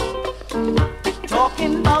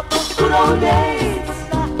 Talking about those good old days,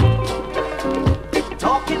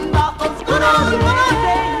 talking about those good old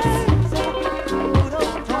days.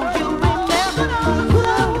 Don't you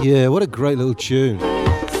remember? Yeah, what a great little tune.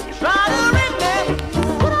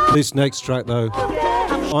 This next track, though,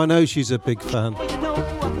 I know she's a big fan.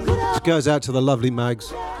 This goes out to the lovely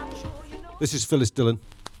Mags. This is Phyllis Dillon.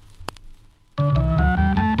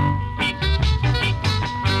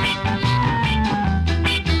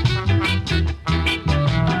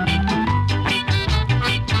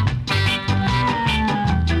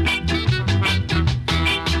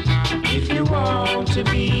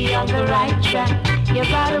 on the right track. You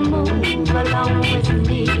gotta move along with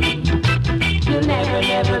me. You'll never,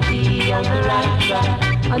 never be on the right track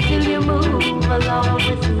until you move along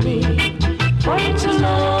with me. For it's a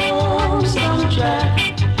lonesome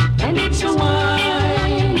track and it's a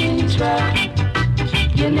winding track.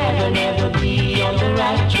 You'll never, never be on the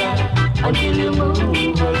right track until you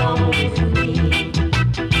move along with me.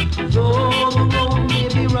 Though the road may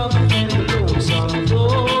be rough and lonesome,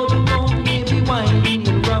 though the road may be winding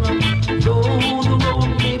and rough, though the road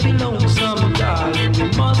may be lonesome, darling, you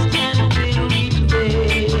must and will reach there.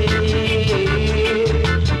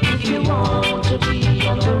 If you want to be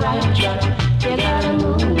on the right track, you gotta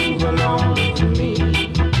move along with me.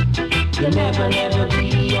 You'll never, never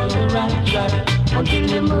be on the right track until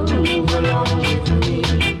you move along with me.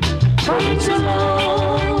 For it's a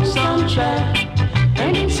lonesome track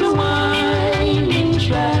and it's a winding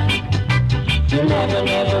track. You'll never,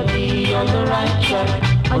 never be on the right track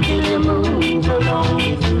until you move along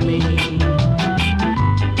with me.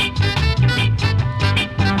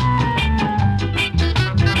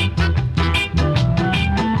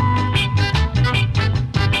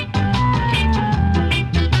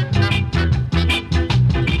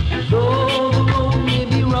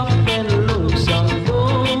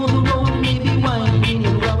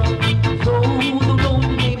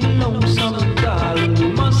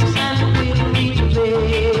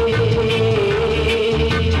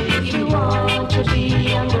 To be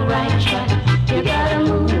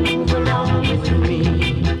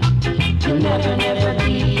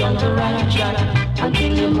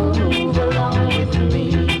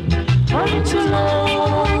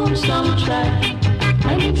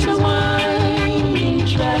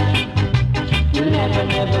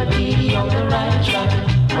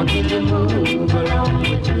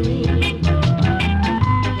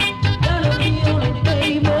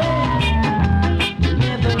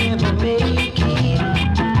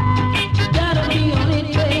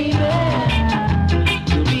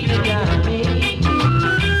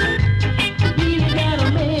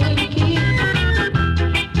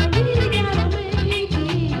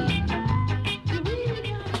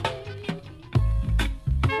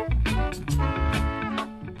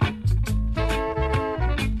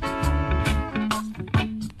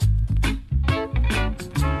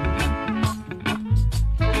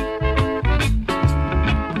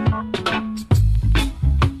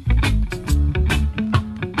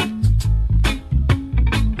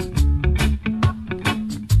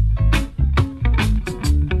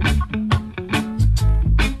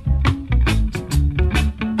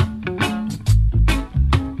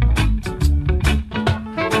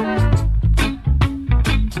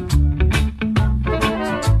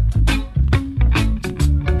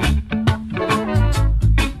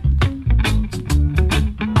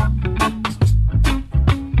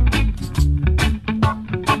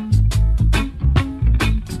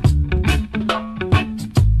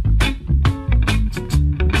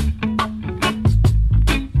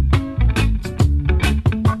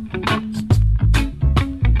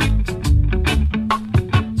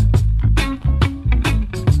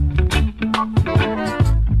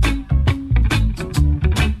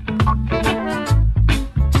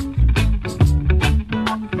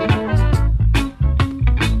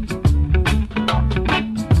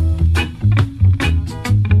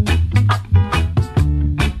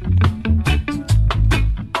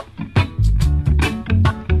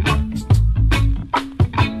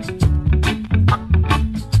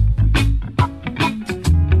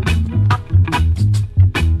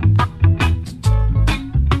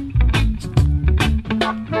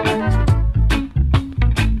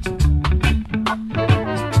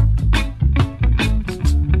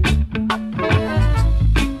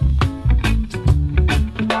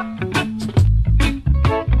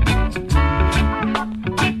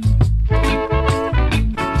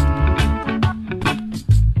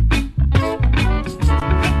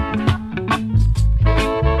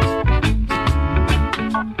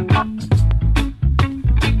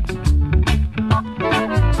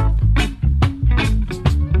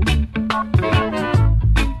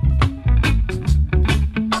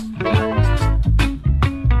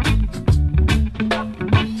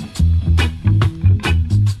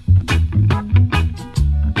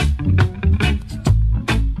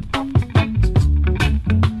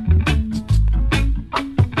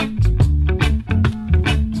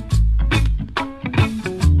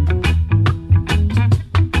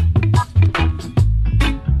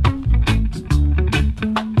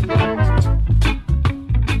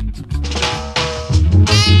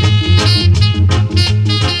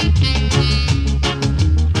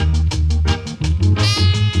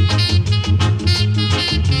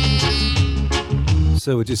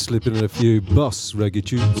So we're just slipping in a few boss reggae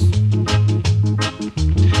tunes.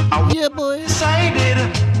 Yeah, boy. Decided to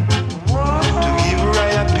give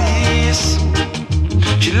Raya peace.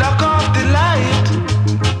 She locked off the light.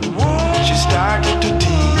 She started to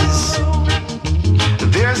tease.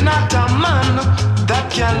 There's not a man that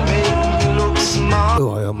can make me look smart.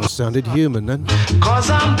 Oh, I almost sounded human then. 'Cause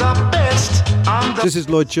I'm the best. I'm the This is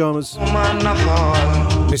Lloyd Chalmers. woman of all.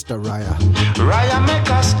 Mr. Raya. Raya make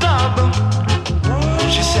her stop.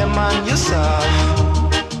 She said, man, you soft.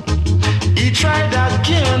 He tried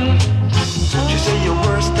again. She said, you're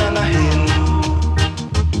worse than a hen.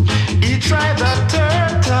 He tried the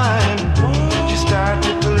third time. She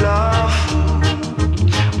started to laugh.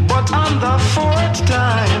 But on the fourth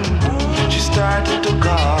time, she started to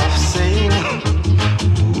cough, saying,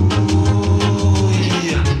 ooh,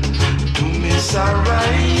 yeah, to Miss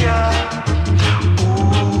Raya.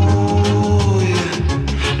 Ooh,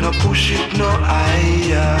 yeah, no push it no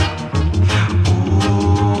higher.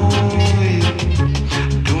 Ooh, yeah,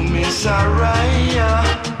 to Miss Raya.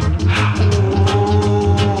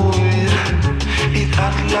 Ooh, yeah, it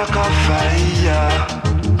hot like a fire.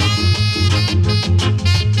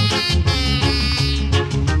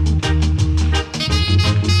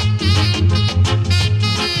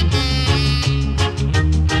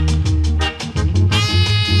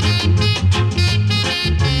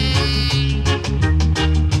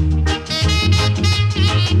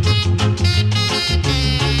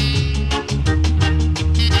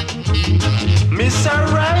 Miss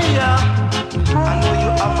Raya, I know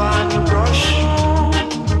you have on your brush,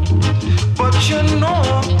 but you know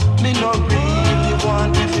me not really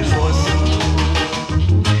want to be fuss.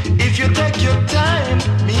 If you take your time,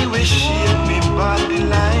 me will shape me body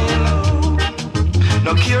line.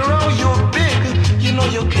 No care how you big, you know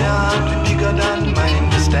you can't be bigger than mine.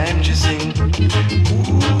 This time she sing,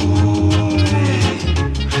 ooh, hey,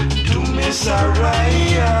 to Miss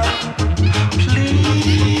Raya, please.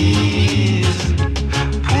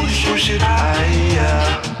 Push it higher.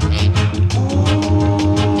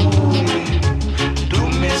 Ooh, do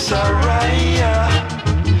Miss Raya.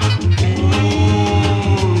 Ooh,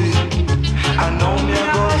 I know me a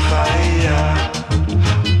go fire.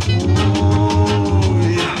 Ooh,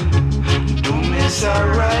 do Miss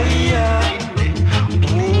Raya.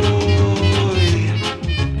 Ooh,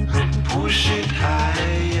 push it higher.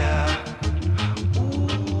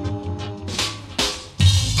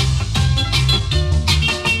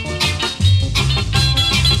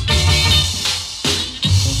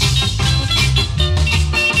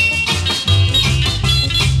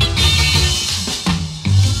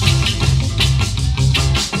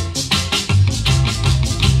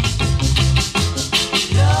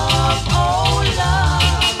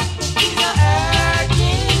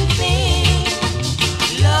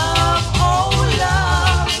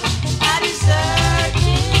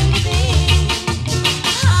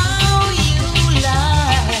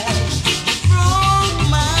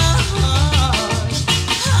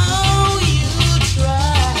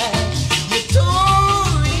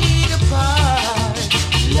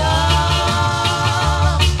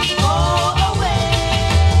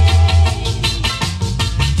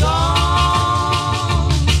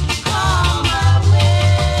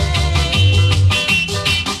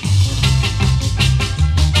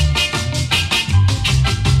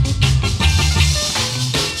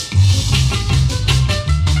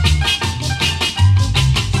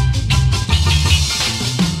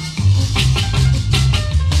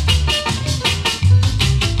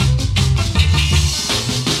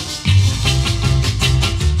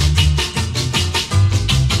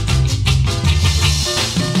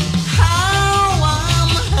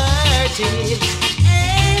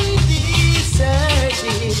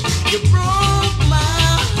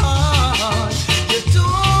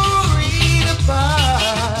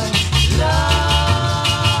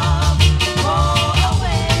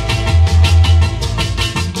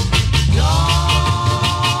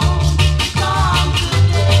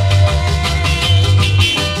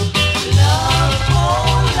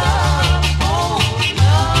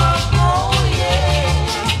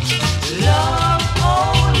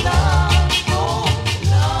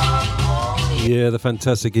 Yeah, the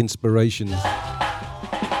fantastic Inspiration.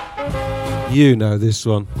 You know this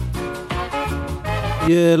one.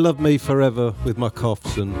 Yeah, Love Me Forever with my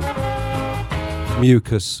coughs and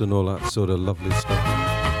mucus and all that sort of lovely stuff.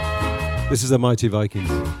 This is the Mighty Vikings.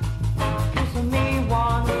 Kissing me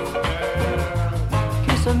once,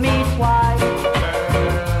 kissing me twice.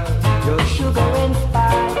 Your sugar and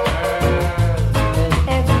spice, and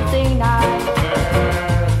everything nice.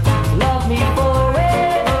 Love me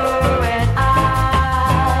forever, and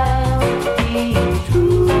I'll be true.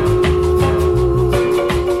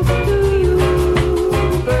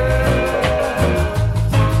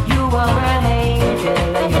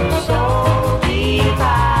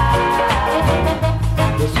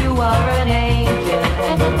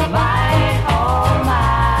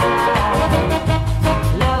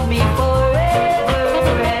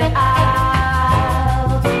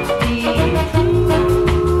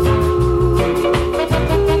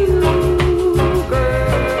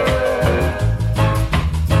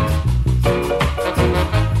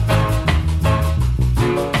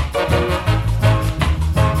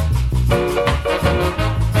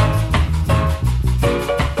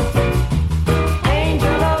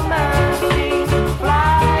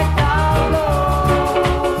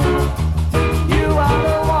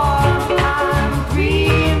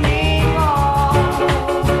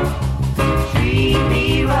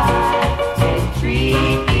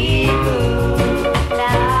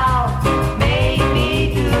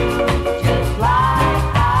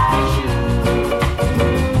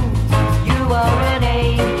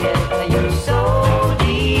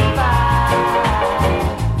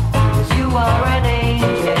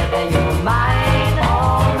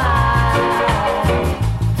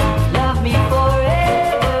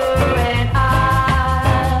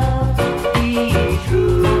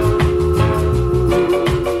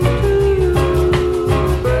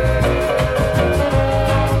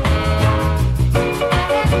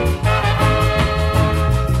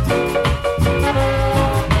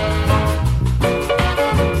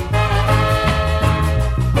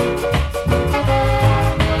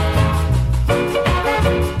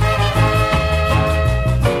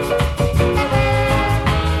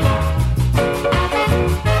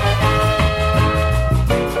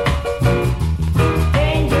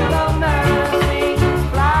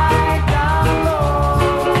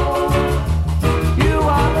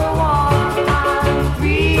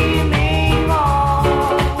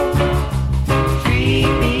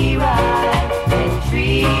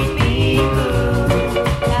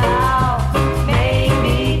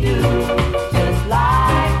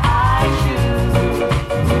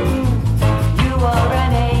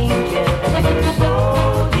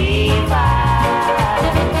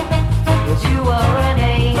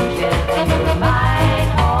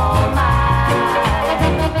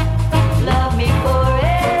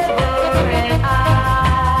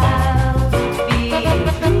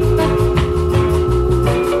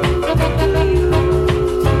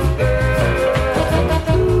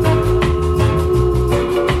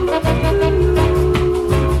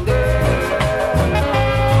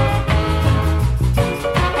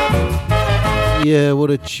 yeah,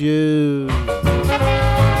 what a tune.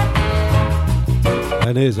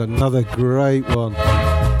 And here's another great one.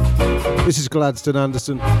 This is Gladstone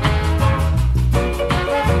Anderson.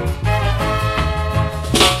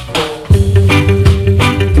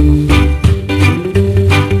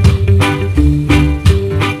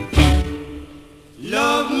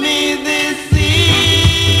 Love me this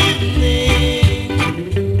evening,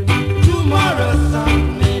 tomorrow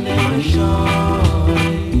sun may never shine.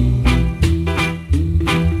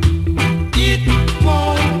 It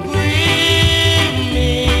won't grieve me,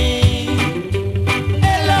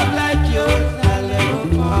 a love like yours I'll never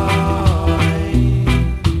find.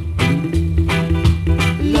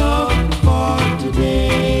 Love for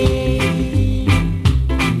today,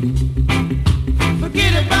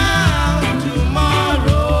 forget about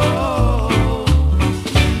tomorrow.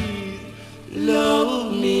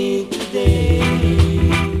 Love me today.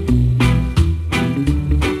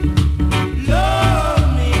 Love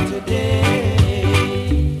me today.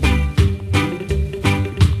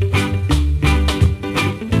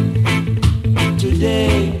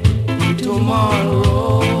 Today,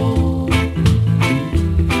 tomorrow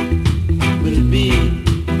will be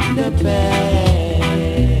the best.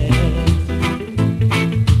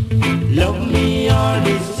 Love me or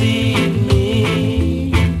deceive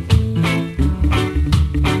me.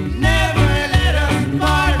 Never let us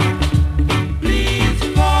part. Please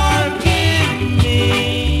forgive me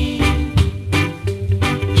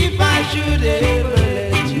if I should ever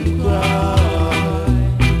let you cry.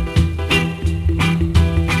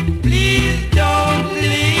 Please don't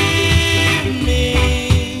leave me.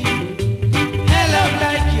 A love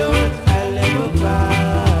like yours I'll never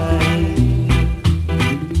find.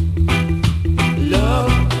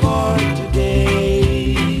 Love for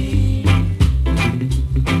today,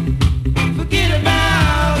 forget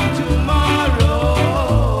about tomorrow.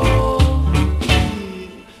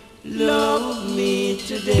 Love me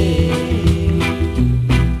today.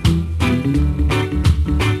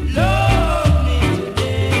 Love me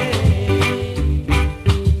today.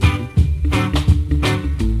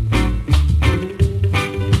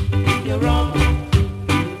 If you're wrong,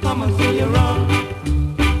 come and say you're wrong.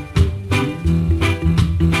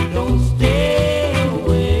 Don't stay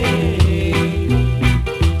away.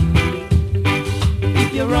 If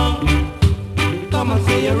you're wrong, come and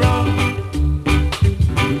say you're wrong.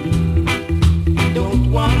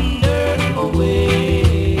 Don't wander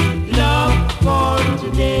away. Love for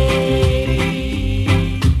today,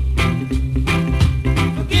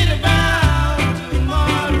 forget about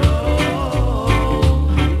tomorrow.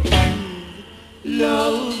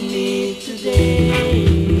 Love me today.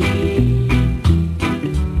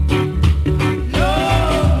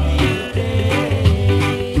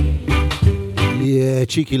 Yeah,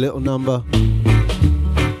 cheeky little number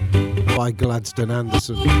by Gladstone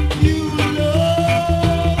Anderson.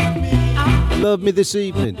 Love me this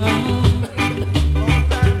evening.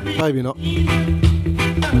 Maybe not.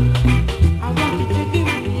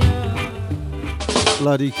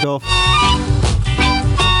 Bloody cough.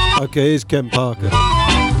 Okay, here's Ken Parker.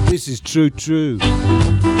 This is True True.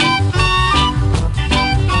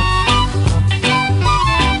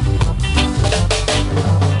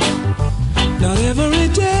 Not every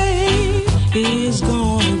day is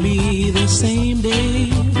gonna be the same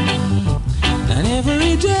day, and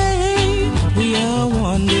every day we are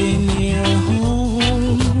one day near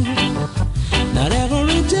home. Not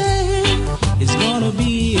every day is gonna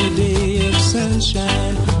be a day of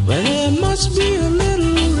sunshine, but there must be a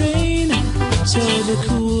little rain, so to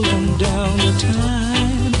cool them down the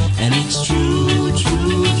time. And it's true,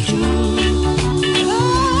 true, true.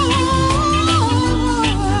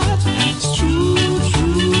 It's true,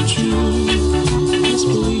 true, true. Just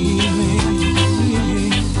believe me.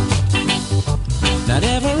 Not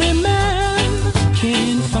every man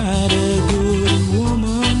can find a good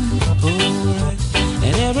woman, alright.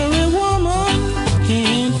 And every woman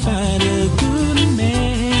can find a good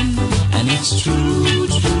man. And it's true,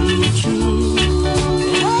 true, true.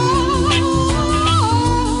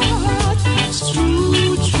 It's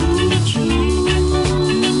true, true, true.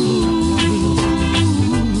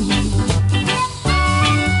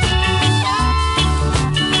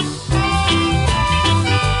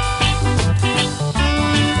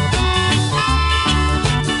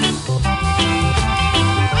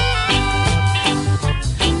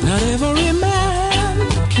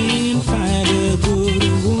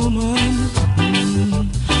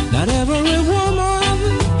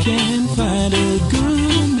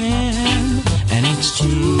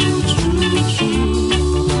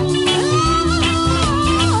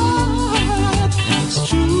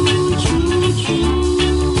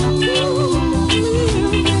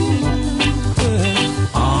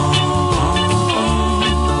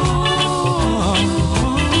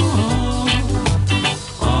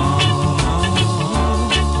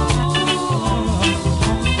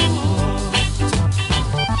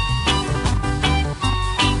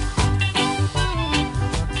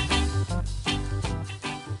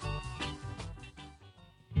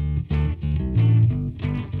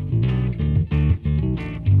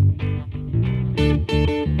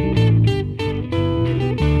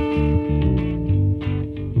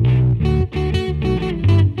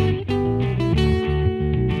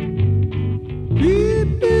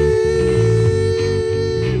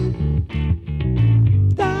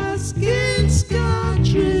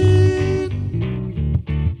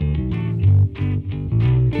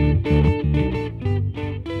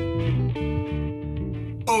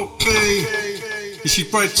 This is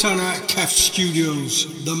Brad Turner at CAF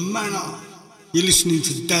Studios, The Manor. You're listening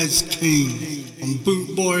to Daz Kane on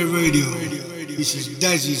Boot Boy Radio. This is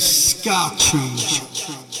Daz's Scar Change.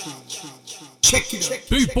 Check it out.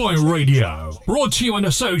 Boot Boy Radio, brought to you in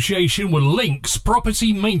association with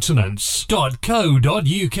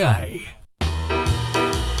linkspropertymaintenance.co.uk.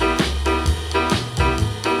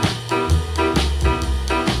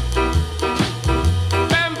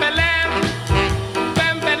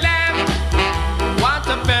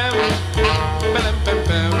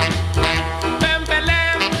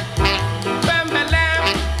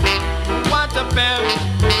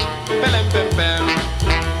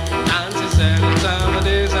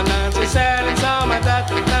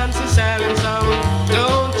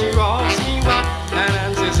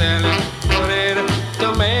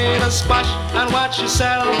 Squash and what she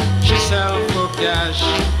sell for cash.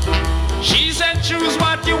 She said choose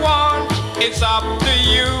what you want, it's up to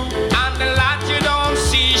you. And the lot you don't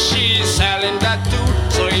see, she's selling that too.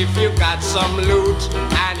 So if you got some loot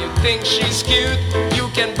and you think she's cute, you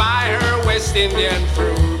can buy her West Indian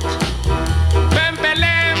fruit.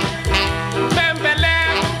 Pempelem,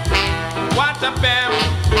 pempelem, what a pem,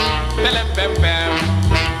 pelem pem pem.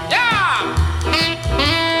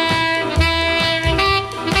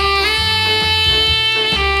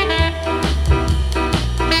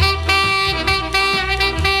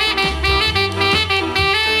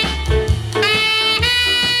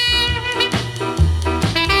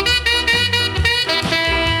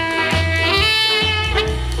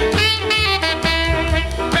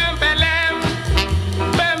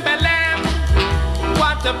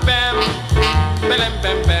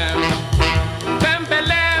 Bam, bam,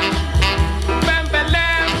 bam. Bam, bam, bam,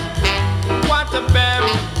 bam. What a bam.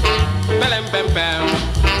 Bam, bam, bam.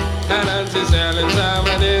 And Nancy selling some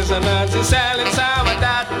of this, and Nancy selling some of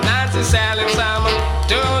that. Nancy selling some.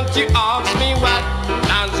 Don't you ask me what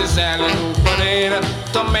Nancy selling? Potato,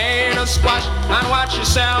 tomato, squash, and what she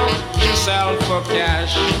sell for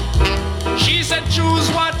cash. She said choose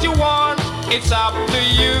what you want, it's up to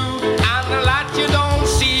you. And a lot you don't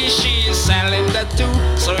see, she's selling that too.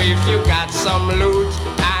 So if you got some loot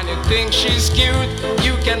and you think she's cute,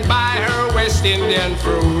 you can buy her West Indian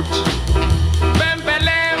fruit.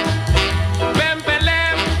 Bempelem,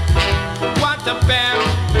 bempelem, what a bem.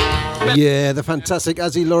 Yeah, the fantastic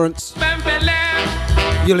Azzy Lawrence.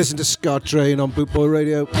 Bempelem, You listen to Scar Train on Boot Boy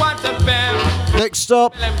Radio. what a bem. Next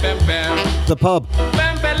stop, Bem, bem, bem. the pub.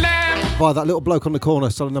 Bempelem. By that little bloke on the corner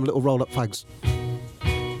selling them little roll-up fags.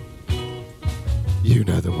 You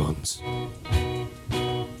know the ones.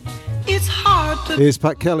 It's hard to Here's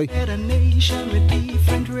Pat Kelly. get a nation with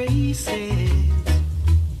different races.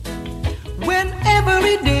 When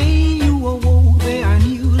every day you awoke, there are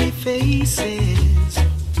newly faces.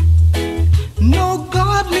 No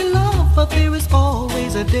godly love, but there is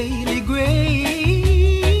always a daily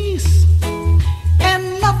grace.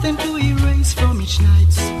 And nothing to erase from each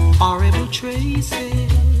night's horrible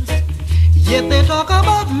traces. Yet they talk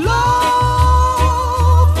about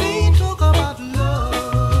love. They talk about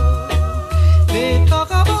love. They talk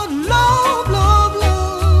about love, love,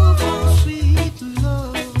 love, oh sweet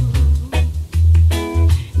love.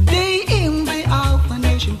 Day in, day out, the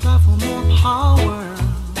nation cry for more power,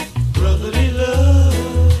 brotherly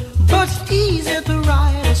love. But it's easier to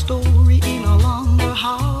write a story in a longer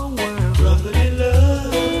hour, brotherly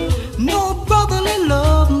love. No brotherly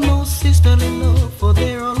love, no sisterly love, for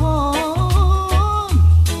they're all one.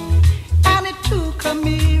 And it took a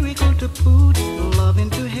miracle to put love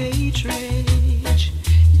into hatred.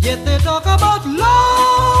 Yet they talk about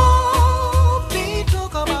love, they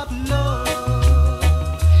talk about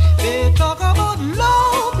love, they talk about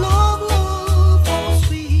love, love, love, oh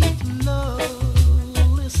sweet love.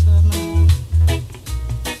 Listen.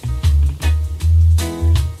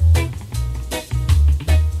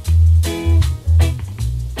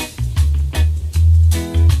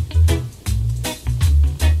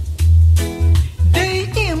 Day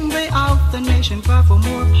in, day out, the nation cry for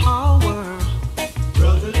more power,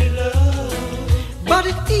 brotherly love. But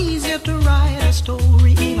it's easier to write a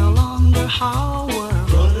story in a longer hour,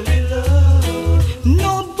 brotherly love.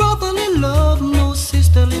 No brotherly love, no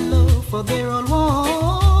sisterly love, for they're all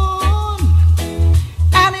one.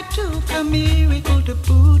 And it took a miracle to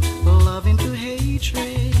put love into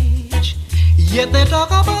hatred. Yet they talk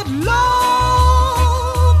about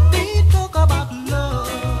love, they talk about love,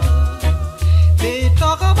 they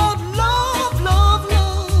talk about love, love,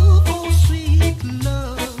 love, oh sweet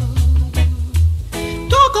love.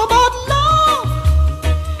 Talk about love,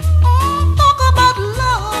 talk about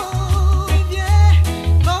love, yeah.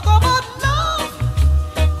 Talk about love,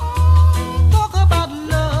 talk about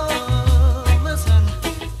love. Listen.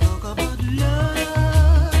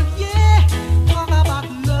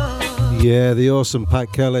 Yeah, the awesome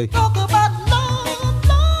Pat Kelly.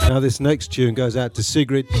 Now this next tune goes out to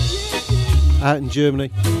Sigrid, out in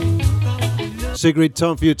Germany. Sigrid,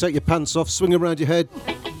 time for you to take your pants off, swing around your head.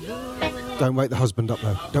 Don't wake the husband up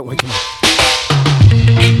though, don't wake him up.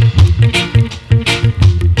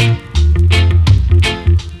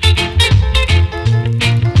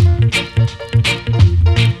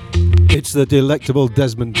 It's the delectable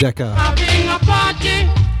Desmond Decker. Having a party,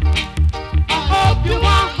 I hope you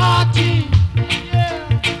are hearty.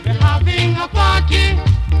 We're having a party,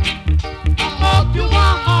 I hope you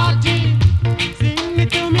are hearty. Sing it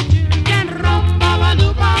to me, children, rum ba ba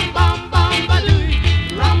doo bam bam bam ba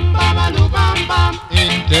doo, rum ba ba doo bam bam.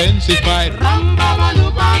 Intensified. Rum ba ba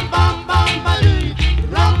doo bam bam bam ba doo,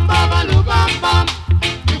 rum ba ba doo bam bam.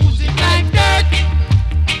 Music like that,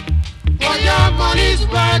 for your money's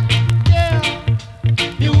worth.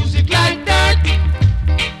 Music like that,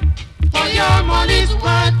 for your money's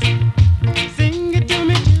worth. Sing it to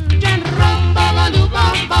me, children. Rum ba ba doo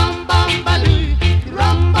bam bam bam ba doo,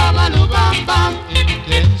 rum ba ba doo bam bam.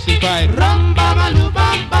 Intensified. Rum ba ba doo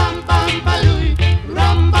bam bam bam ba doo,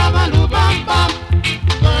 rum ba ba doo bam bam.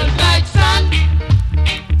 Girls like sun,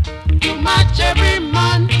 you match every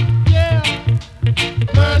man. Yeah.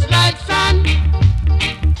 Girls like sun,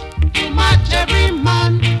 you match every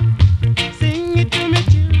man. Sing it to me,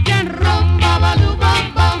 children. Rum ba ba doo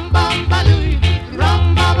bam bam bam ba doo,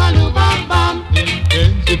 rum ba ba doo bam bam.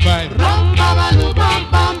 Intensified. Rum ba ba doo bam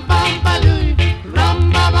bam bam ba doo,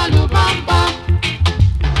 rum ba ba doo bam bam.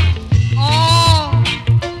 Oh,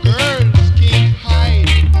 girls can't hide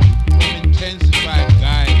from intensified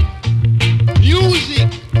guys. Music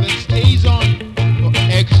that stays on for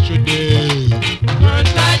extra days.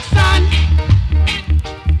 Girls like sun,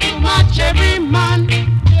 you match every man.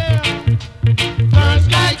 Yeah. Girls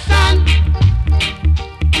like sun,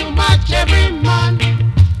 you match every man.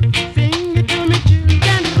 Sing it to me,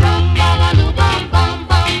 children. Rum ba ba doo bam bam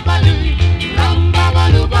bam ba doo, rum ba ba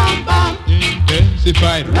doo bam bam.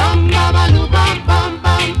 Intensified. Rum ba ba doo bam bam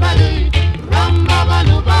bam ba doo, rum ba ba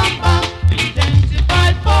doo bam bam.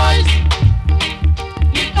 Intensified boys,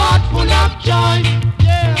 with heart full of joy.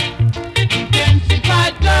 Yeah.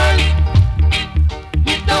 Intensified girls,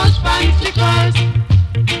 with those fancy curls.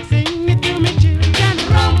 Sing it to me, children.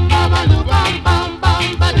 Rum ba ba doo bam bam bam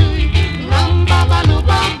ba doo, rum ba ba doo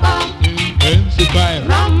bam bam. Intensified.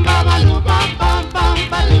 Rum ba ba doo bam bam bam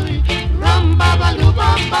ba doo, rum ba ba doo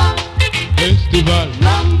bam bam. Festival.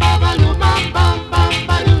 Rum ba ba doo bam bam bam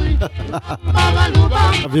ba doo, ba ba doo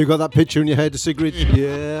bam. Have you got that picture in your head, Sigrid?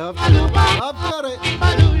 Yeah, I've got it.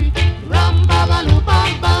 Rum ba ba doo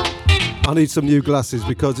bam bam. I need some new glasses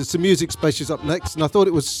because it's the music specials up next, and I thought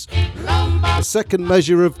it was a second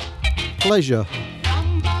measure of pleasure.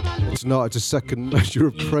 It's not, it's a second measure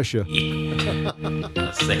of pressure.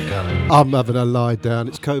 I'm having a lie down,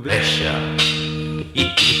 it's COVID. Pressure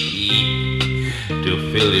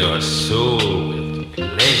to fill your soul with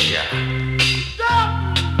pleasure.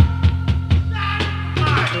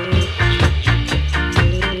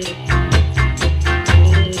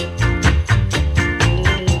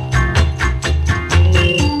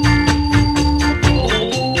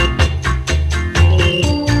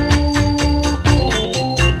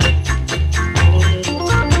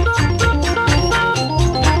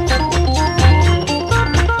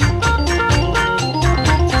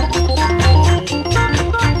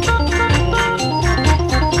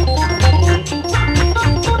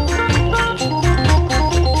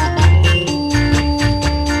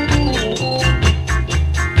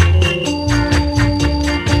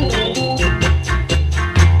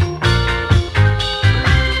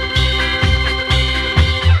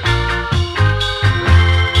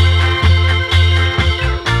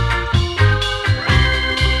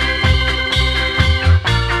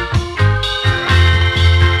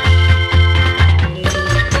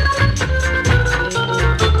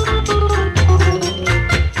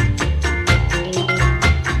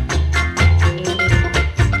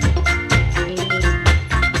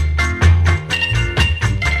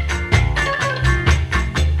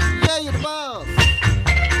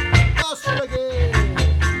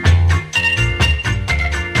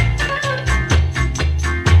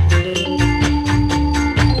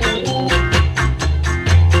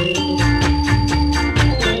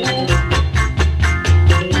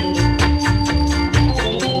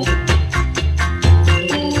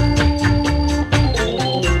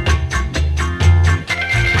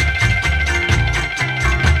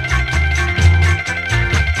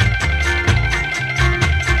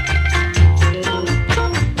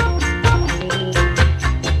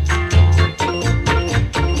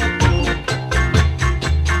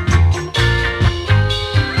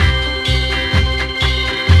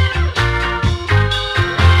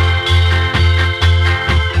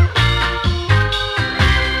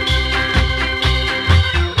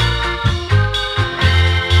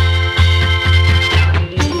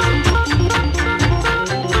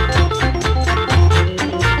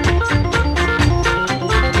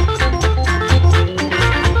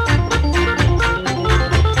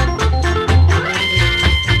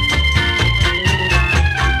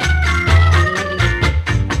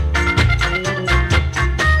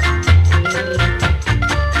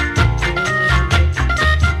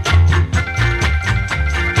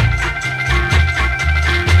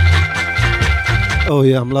 Oh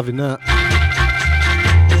yeah, I'm loving that.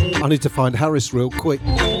 I need to find Harris real quick.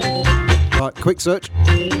 Right, quick search.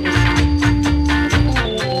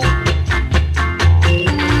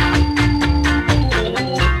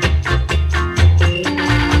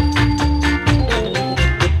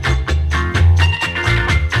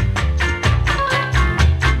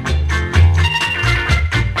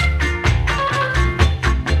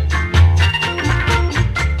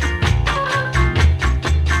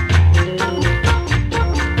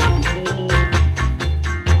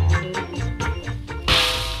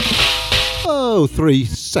 Oh, 3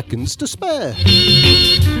 seconds to spare.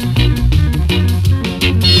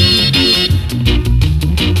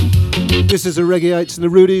 This is the Reggae 8s and the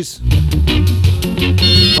Rudies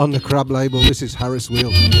on the Crab label. This is Harris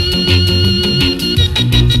Wheel.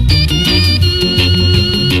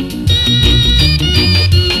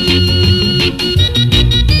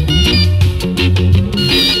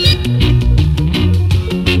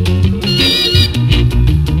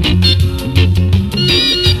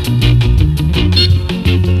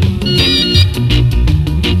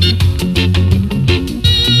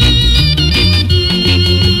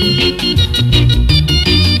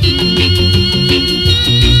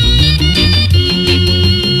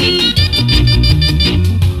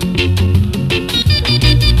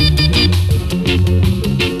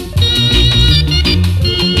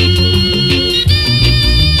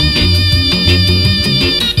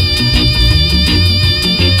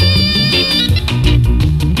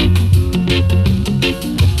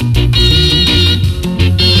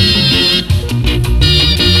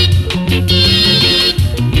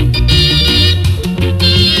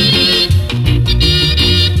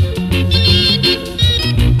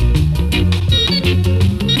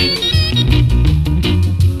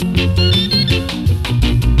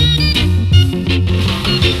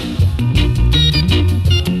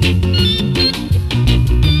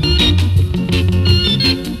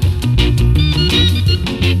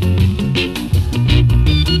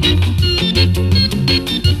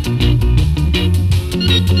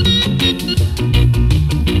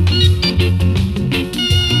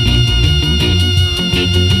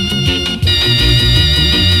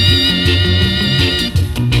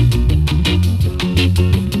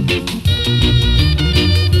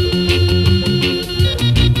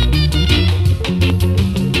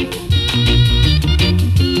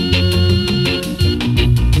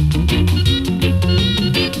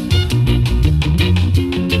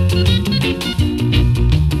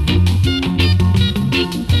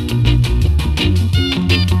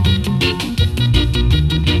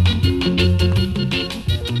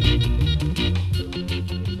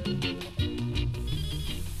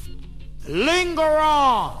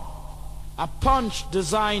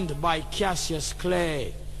 Designed by Cassius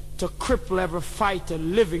Clay to cripple every fighter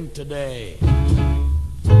living today.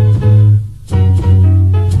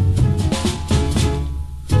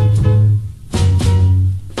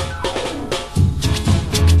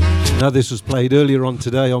 Now this was played earlier on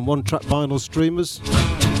today on One Track Vinyl Streamers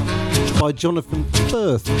by Jonathan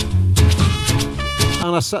Firth.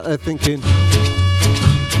 And I sat there thinking,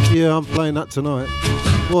 yeah, I'm playing that tonight.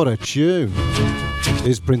 What a tune.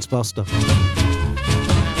 Here's Prince Buster.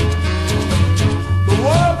 The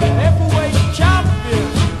world heavyweight champion,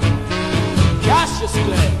 Cassius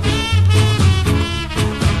Clay.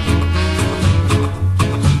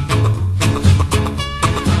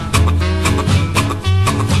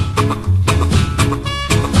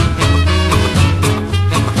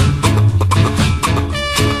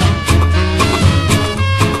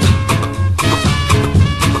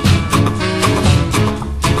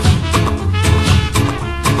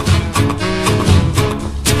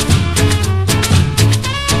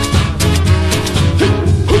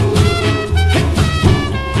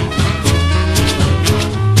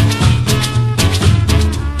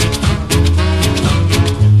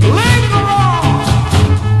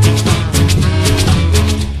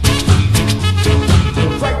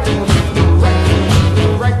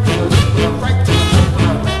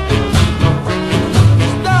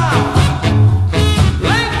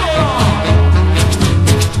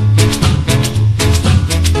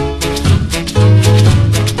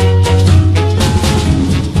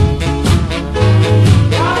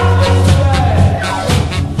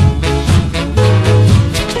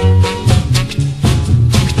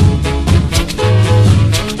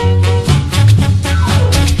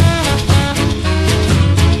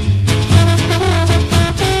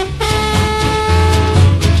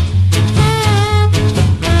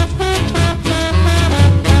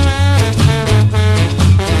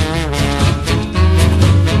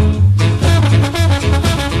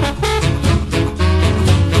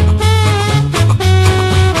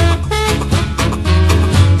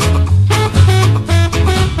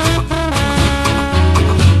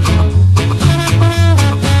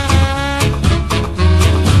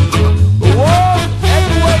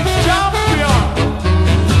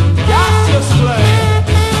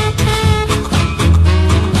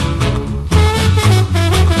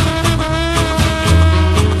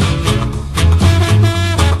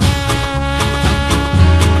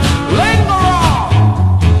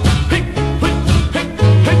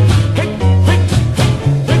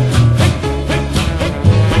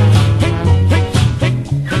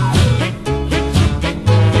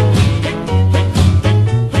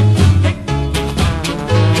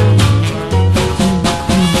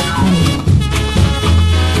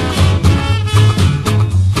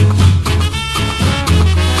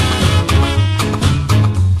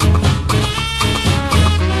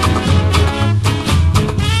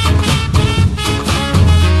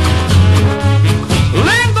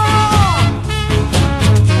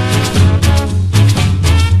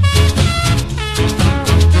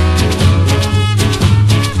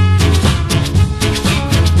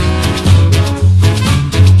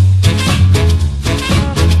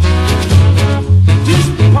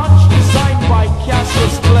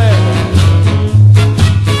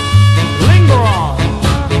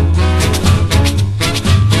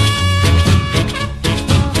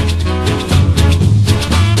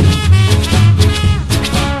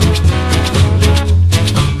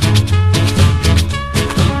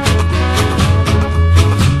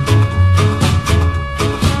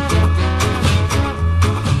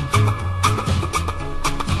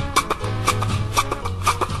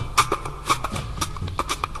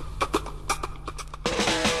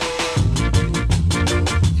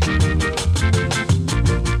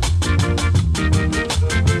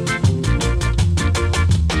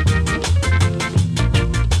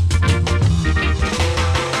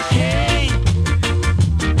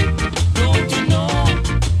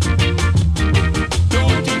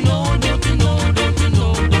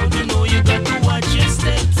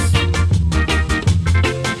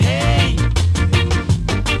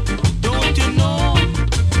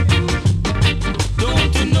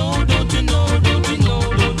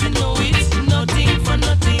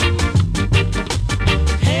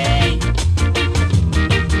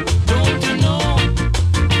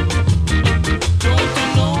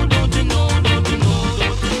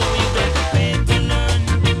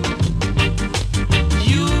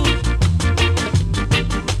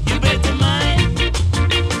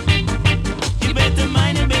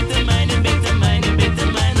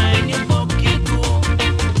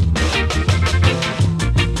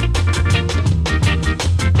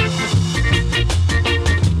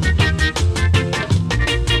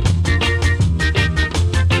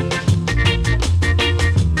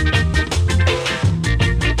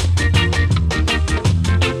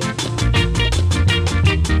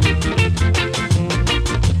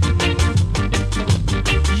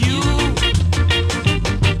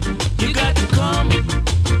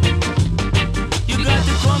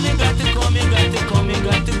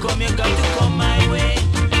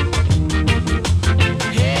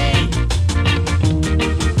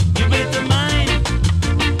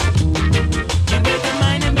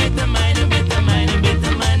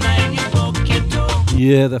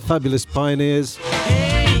 Yeah, the Fabulous Pioneers.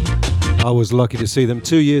 I was lucky to see them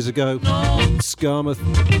 2 years ago. Skarmouth.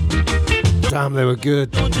 Damn, they were good.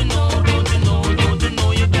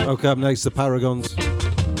 Okay, up next, the Paragons.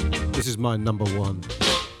 This is my number one.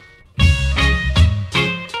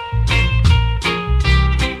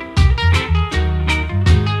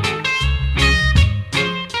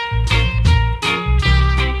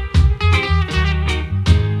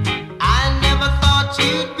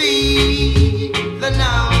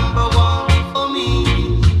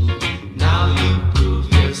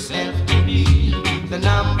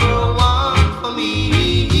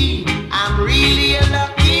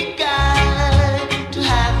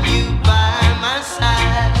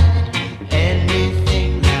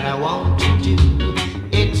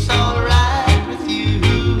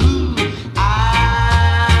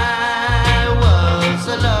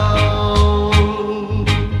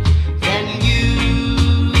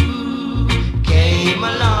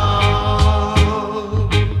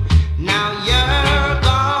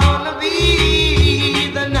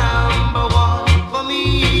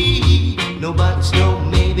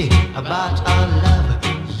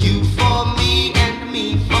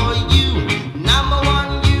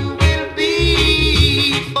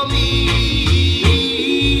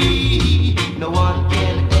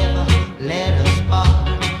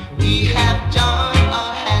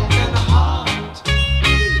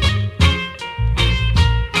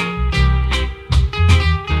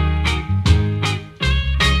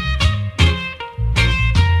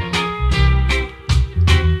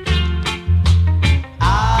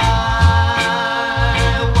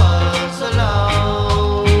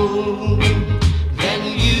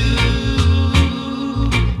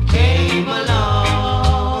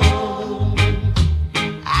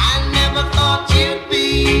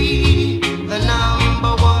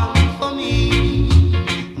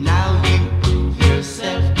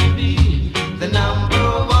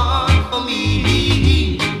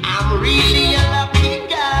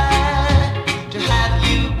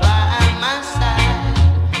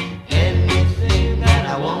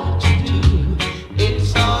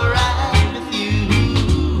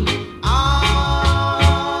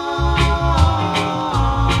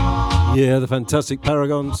 Yeah, the fantastic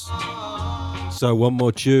Paragons. So one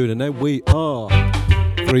more tune and then we are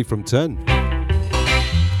 3 from 10.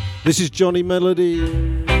 This is Johnny Melody.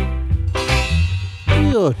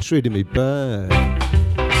 You're treating me bad.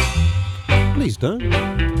 Please don't.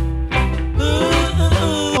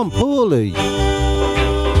 I'm poorly. I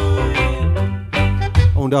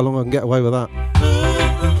wonder how long I can get away with that.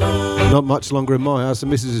 Not much longer in my house. The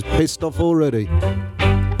missus is pissed off already.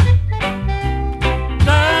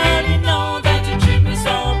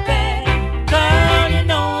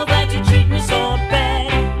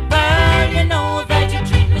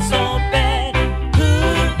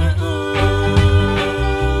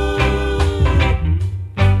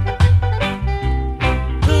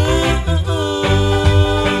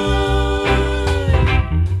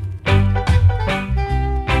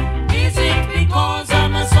 Is it because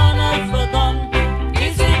I'm a son of a gun?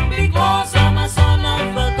 Is it because I'm a son of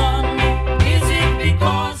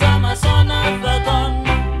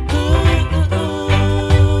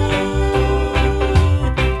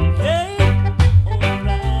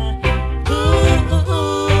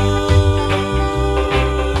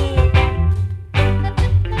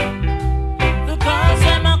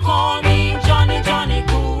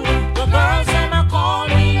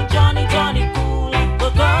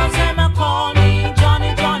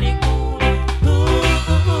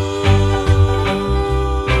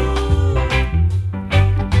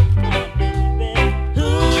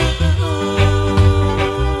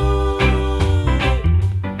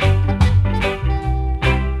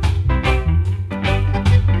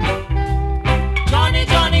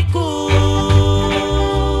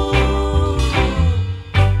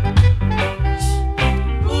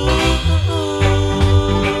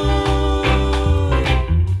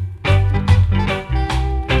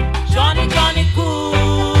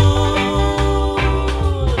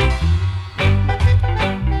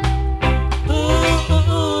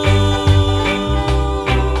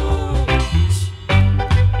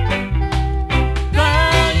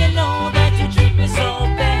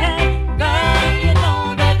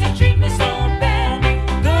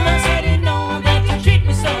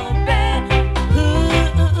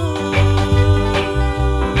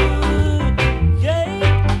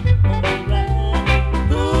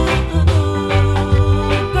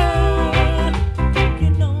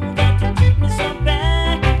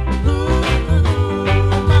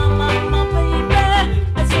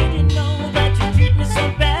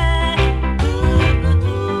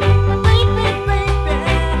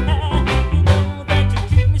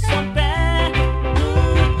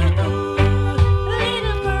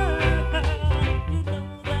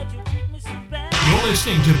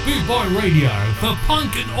listening to Boot Boy Radio. For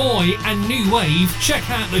punk and oi and new wave, check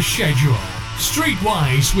out the schedule.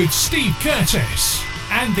 Streetwise with Steve Curtis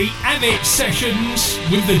and the Amit Sessions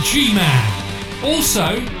with the G-Man.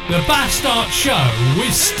 Also, the Bastard Show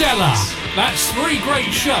with Stella. That's 3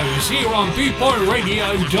 great shows here on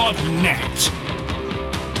bootboyradio.net.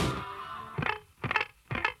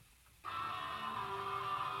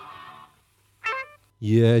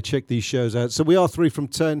 Yeah, check these shows out. So we are 3 from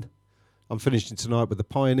 10. I'm finishing tonight with the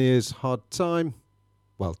Pioneers, Hard Time.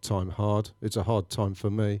 Well, Time Hard. It's a hard time for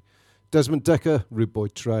me. Desmond Decker, Rude Boy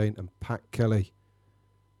Train, and Pat Kelly.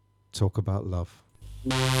 Talk about love.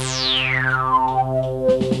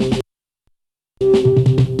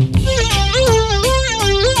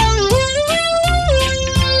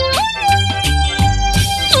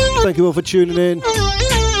 Thank you all for tuning in.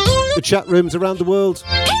 The chat rooms around the world.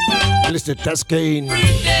 Listen to Das Kane,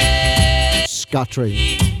 Ska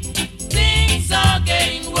Train. Things are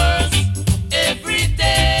getting worse every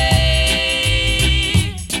day.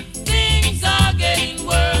 Things are getting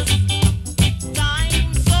worse.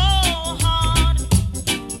 Time's so hard.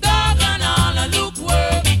 Dog and all a look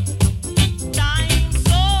work. Time's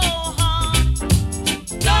so hard.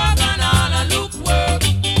 Dog and all a look work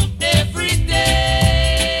every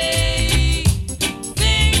day.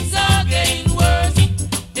 Things are getting worse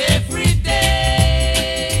every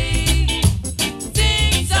day.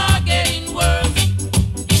 Things are getting worse.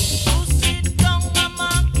 You sit down and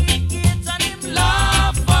market gates and him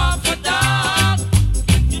laugh off a dog.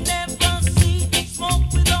 You never see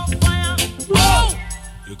smoke without fire. Whoa!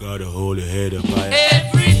 You gotta hold your head up high.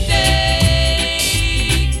 Every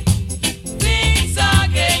day. Things are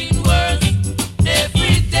getting worse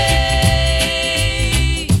every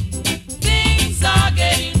day. Things are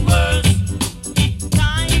getting worse.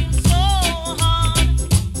 Time's so hard.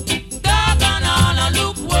 Dog and all a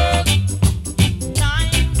look work.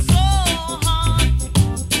 Time's so hard.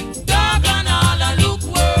 Dog and all a look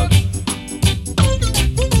work.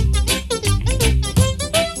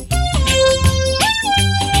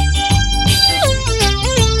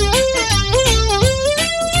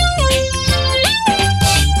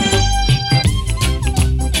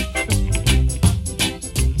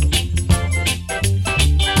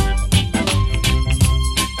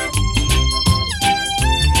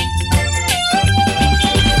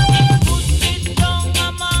 Sit down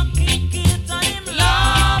and market gates and him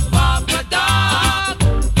laugh off a dog.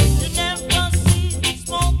 You never see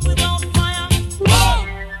smoke without fire. Whoa!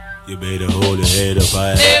 You better hold your head up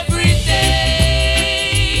high. Every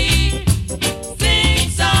day,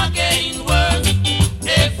 things are getting worse.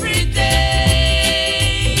 Every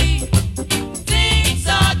day, things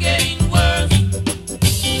are getting worse.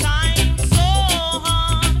 Time's so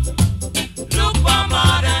hard. Look for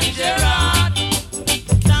Modern Gerard.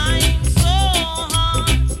 Time's so hard.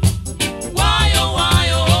 Why oh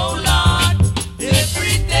Lord?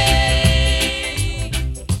 Every day.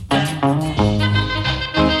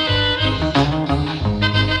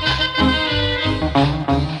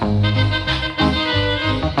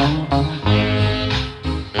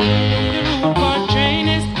 The rude boy train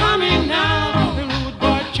is coming now. The rude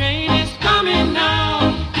boy train is coming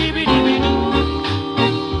now. Dibby dibby doo,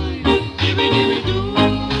 dibby dibby doo.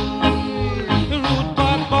 The rude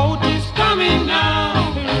boy boat is coming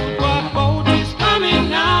now. The rude boy boat is coming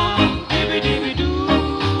now. Dibby dibby doo,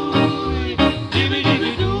 dibby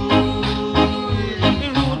dibby doo. The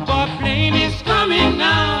rude boy plane is coming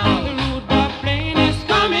now. The rude boy plane is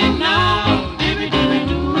coming now. Dibby dibby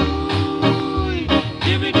doo,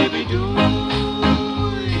 dibby dibby doo.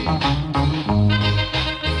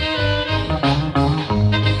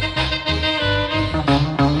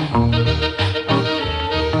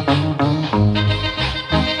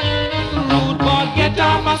 Rude boy, get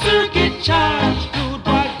off a circuit charge. Rude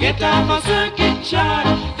boy, get off a circuit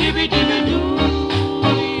charge. Dibby dibby doo,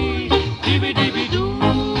 dibby dibby doo.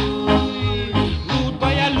 Rude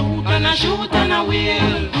boy, a loot and a shoot and a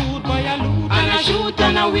wheel. Rude boy, a loot and a shoot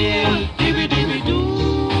and a wheel. Dibby dibby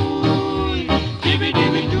doo, dibby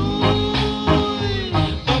dibby doo.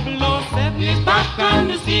 007 is back on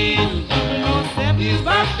the scene. 007 is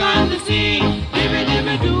back on the scene. Dibby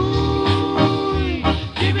dibby doo,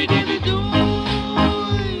 dibby dibby doo.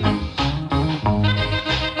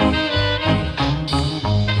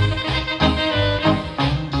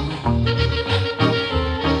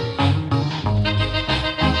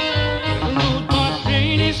 The rude boy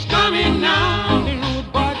train is coming now. The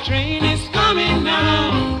rude boy train is coming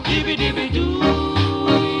now. Dibby dibby doo,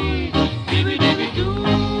 dibby dibby doo.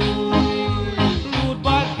 Rude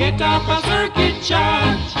boy, get off a circuit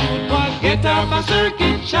charge. Rude boy, get off a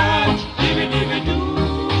circuit charge. Dibby dibby doo,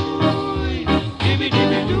 dibby dibby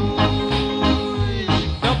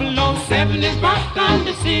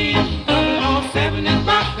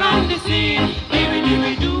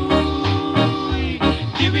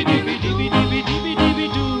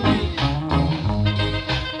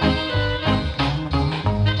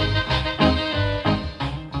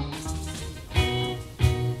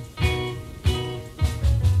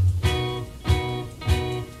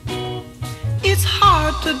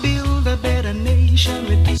conversation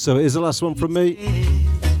with people. So it is the last one from me.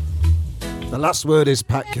 The last word is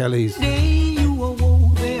Pat Kelly's. The day you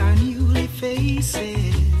awoke, there are newly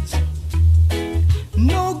faces.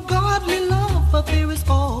 No godly love, but there is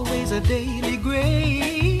always a daily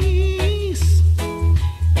grace.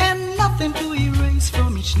 And nothing to erase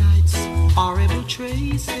from each night's horrible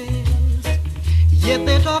traces. Yet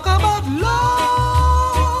they talk about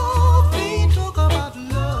love. They talk about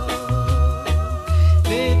love.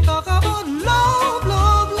 They talk about love,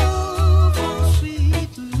 love, love, oh sweet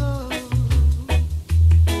love.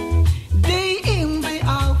 Day in, day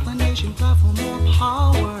out, the nation cry for more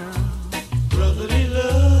power, brotherly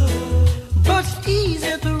love. But it's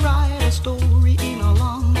easier to write a story in a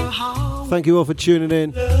longer hour. Thank you all for tuning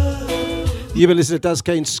in. You've been listening to Daz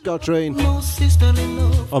Kane's Ska Train No sisterly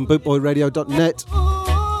love. on bootboyradio.net.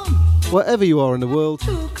 Wherever you are in the world,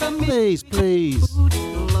 please, please,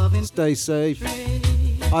 stay safe.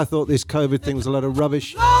 I thought this COVID thing was a load of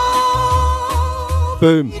rubbish.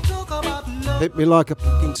 Boom. Hit me like a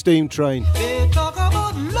fucking steam train.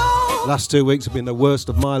 Last 2 weeks have been the worst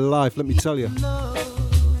of my life, let me tell you.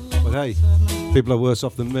 But hey, people are worse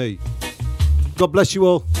off than me. God bless you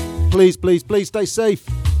all. Please, please, please stay safe.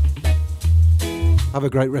 Have a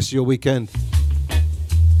great rest of your weekend.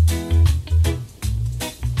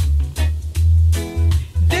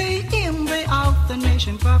 Day in, day out, the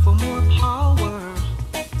nation cry for more power,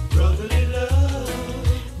 brotherly love.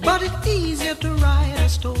 But it's easier to write a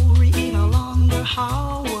story in a longer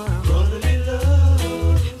hour, brotherly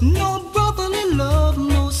love. No brotherly love,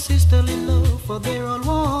 no sisterly love, for they're all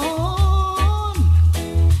one.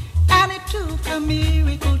 And it took a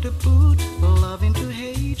miracle to put love into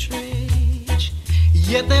hatred.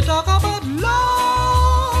 Yet they talk about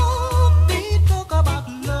love. They talk about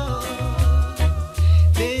love.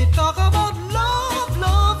 They talk about love,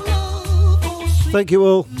 love, love. Oh, sweet Thank you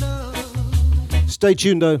all. Stay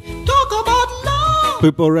tuned though. talk about love.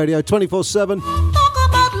 Boot Boy Radio 24/7. Talk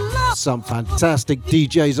about love. Some fantastic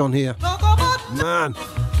DJs on here. Talk about Man,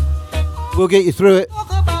 we'll get you through it. talk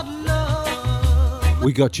about love.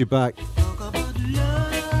 We got you back.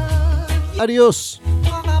 Adios.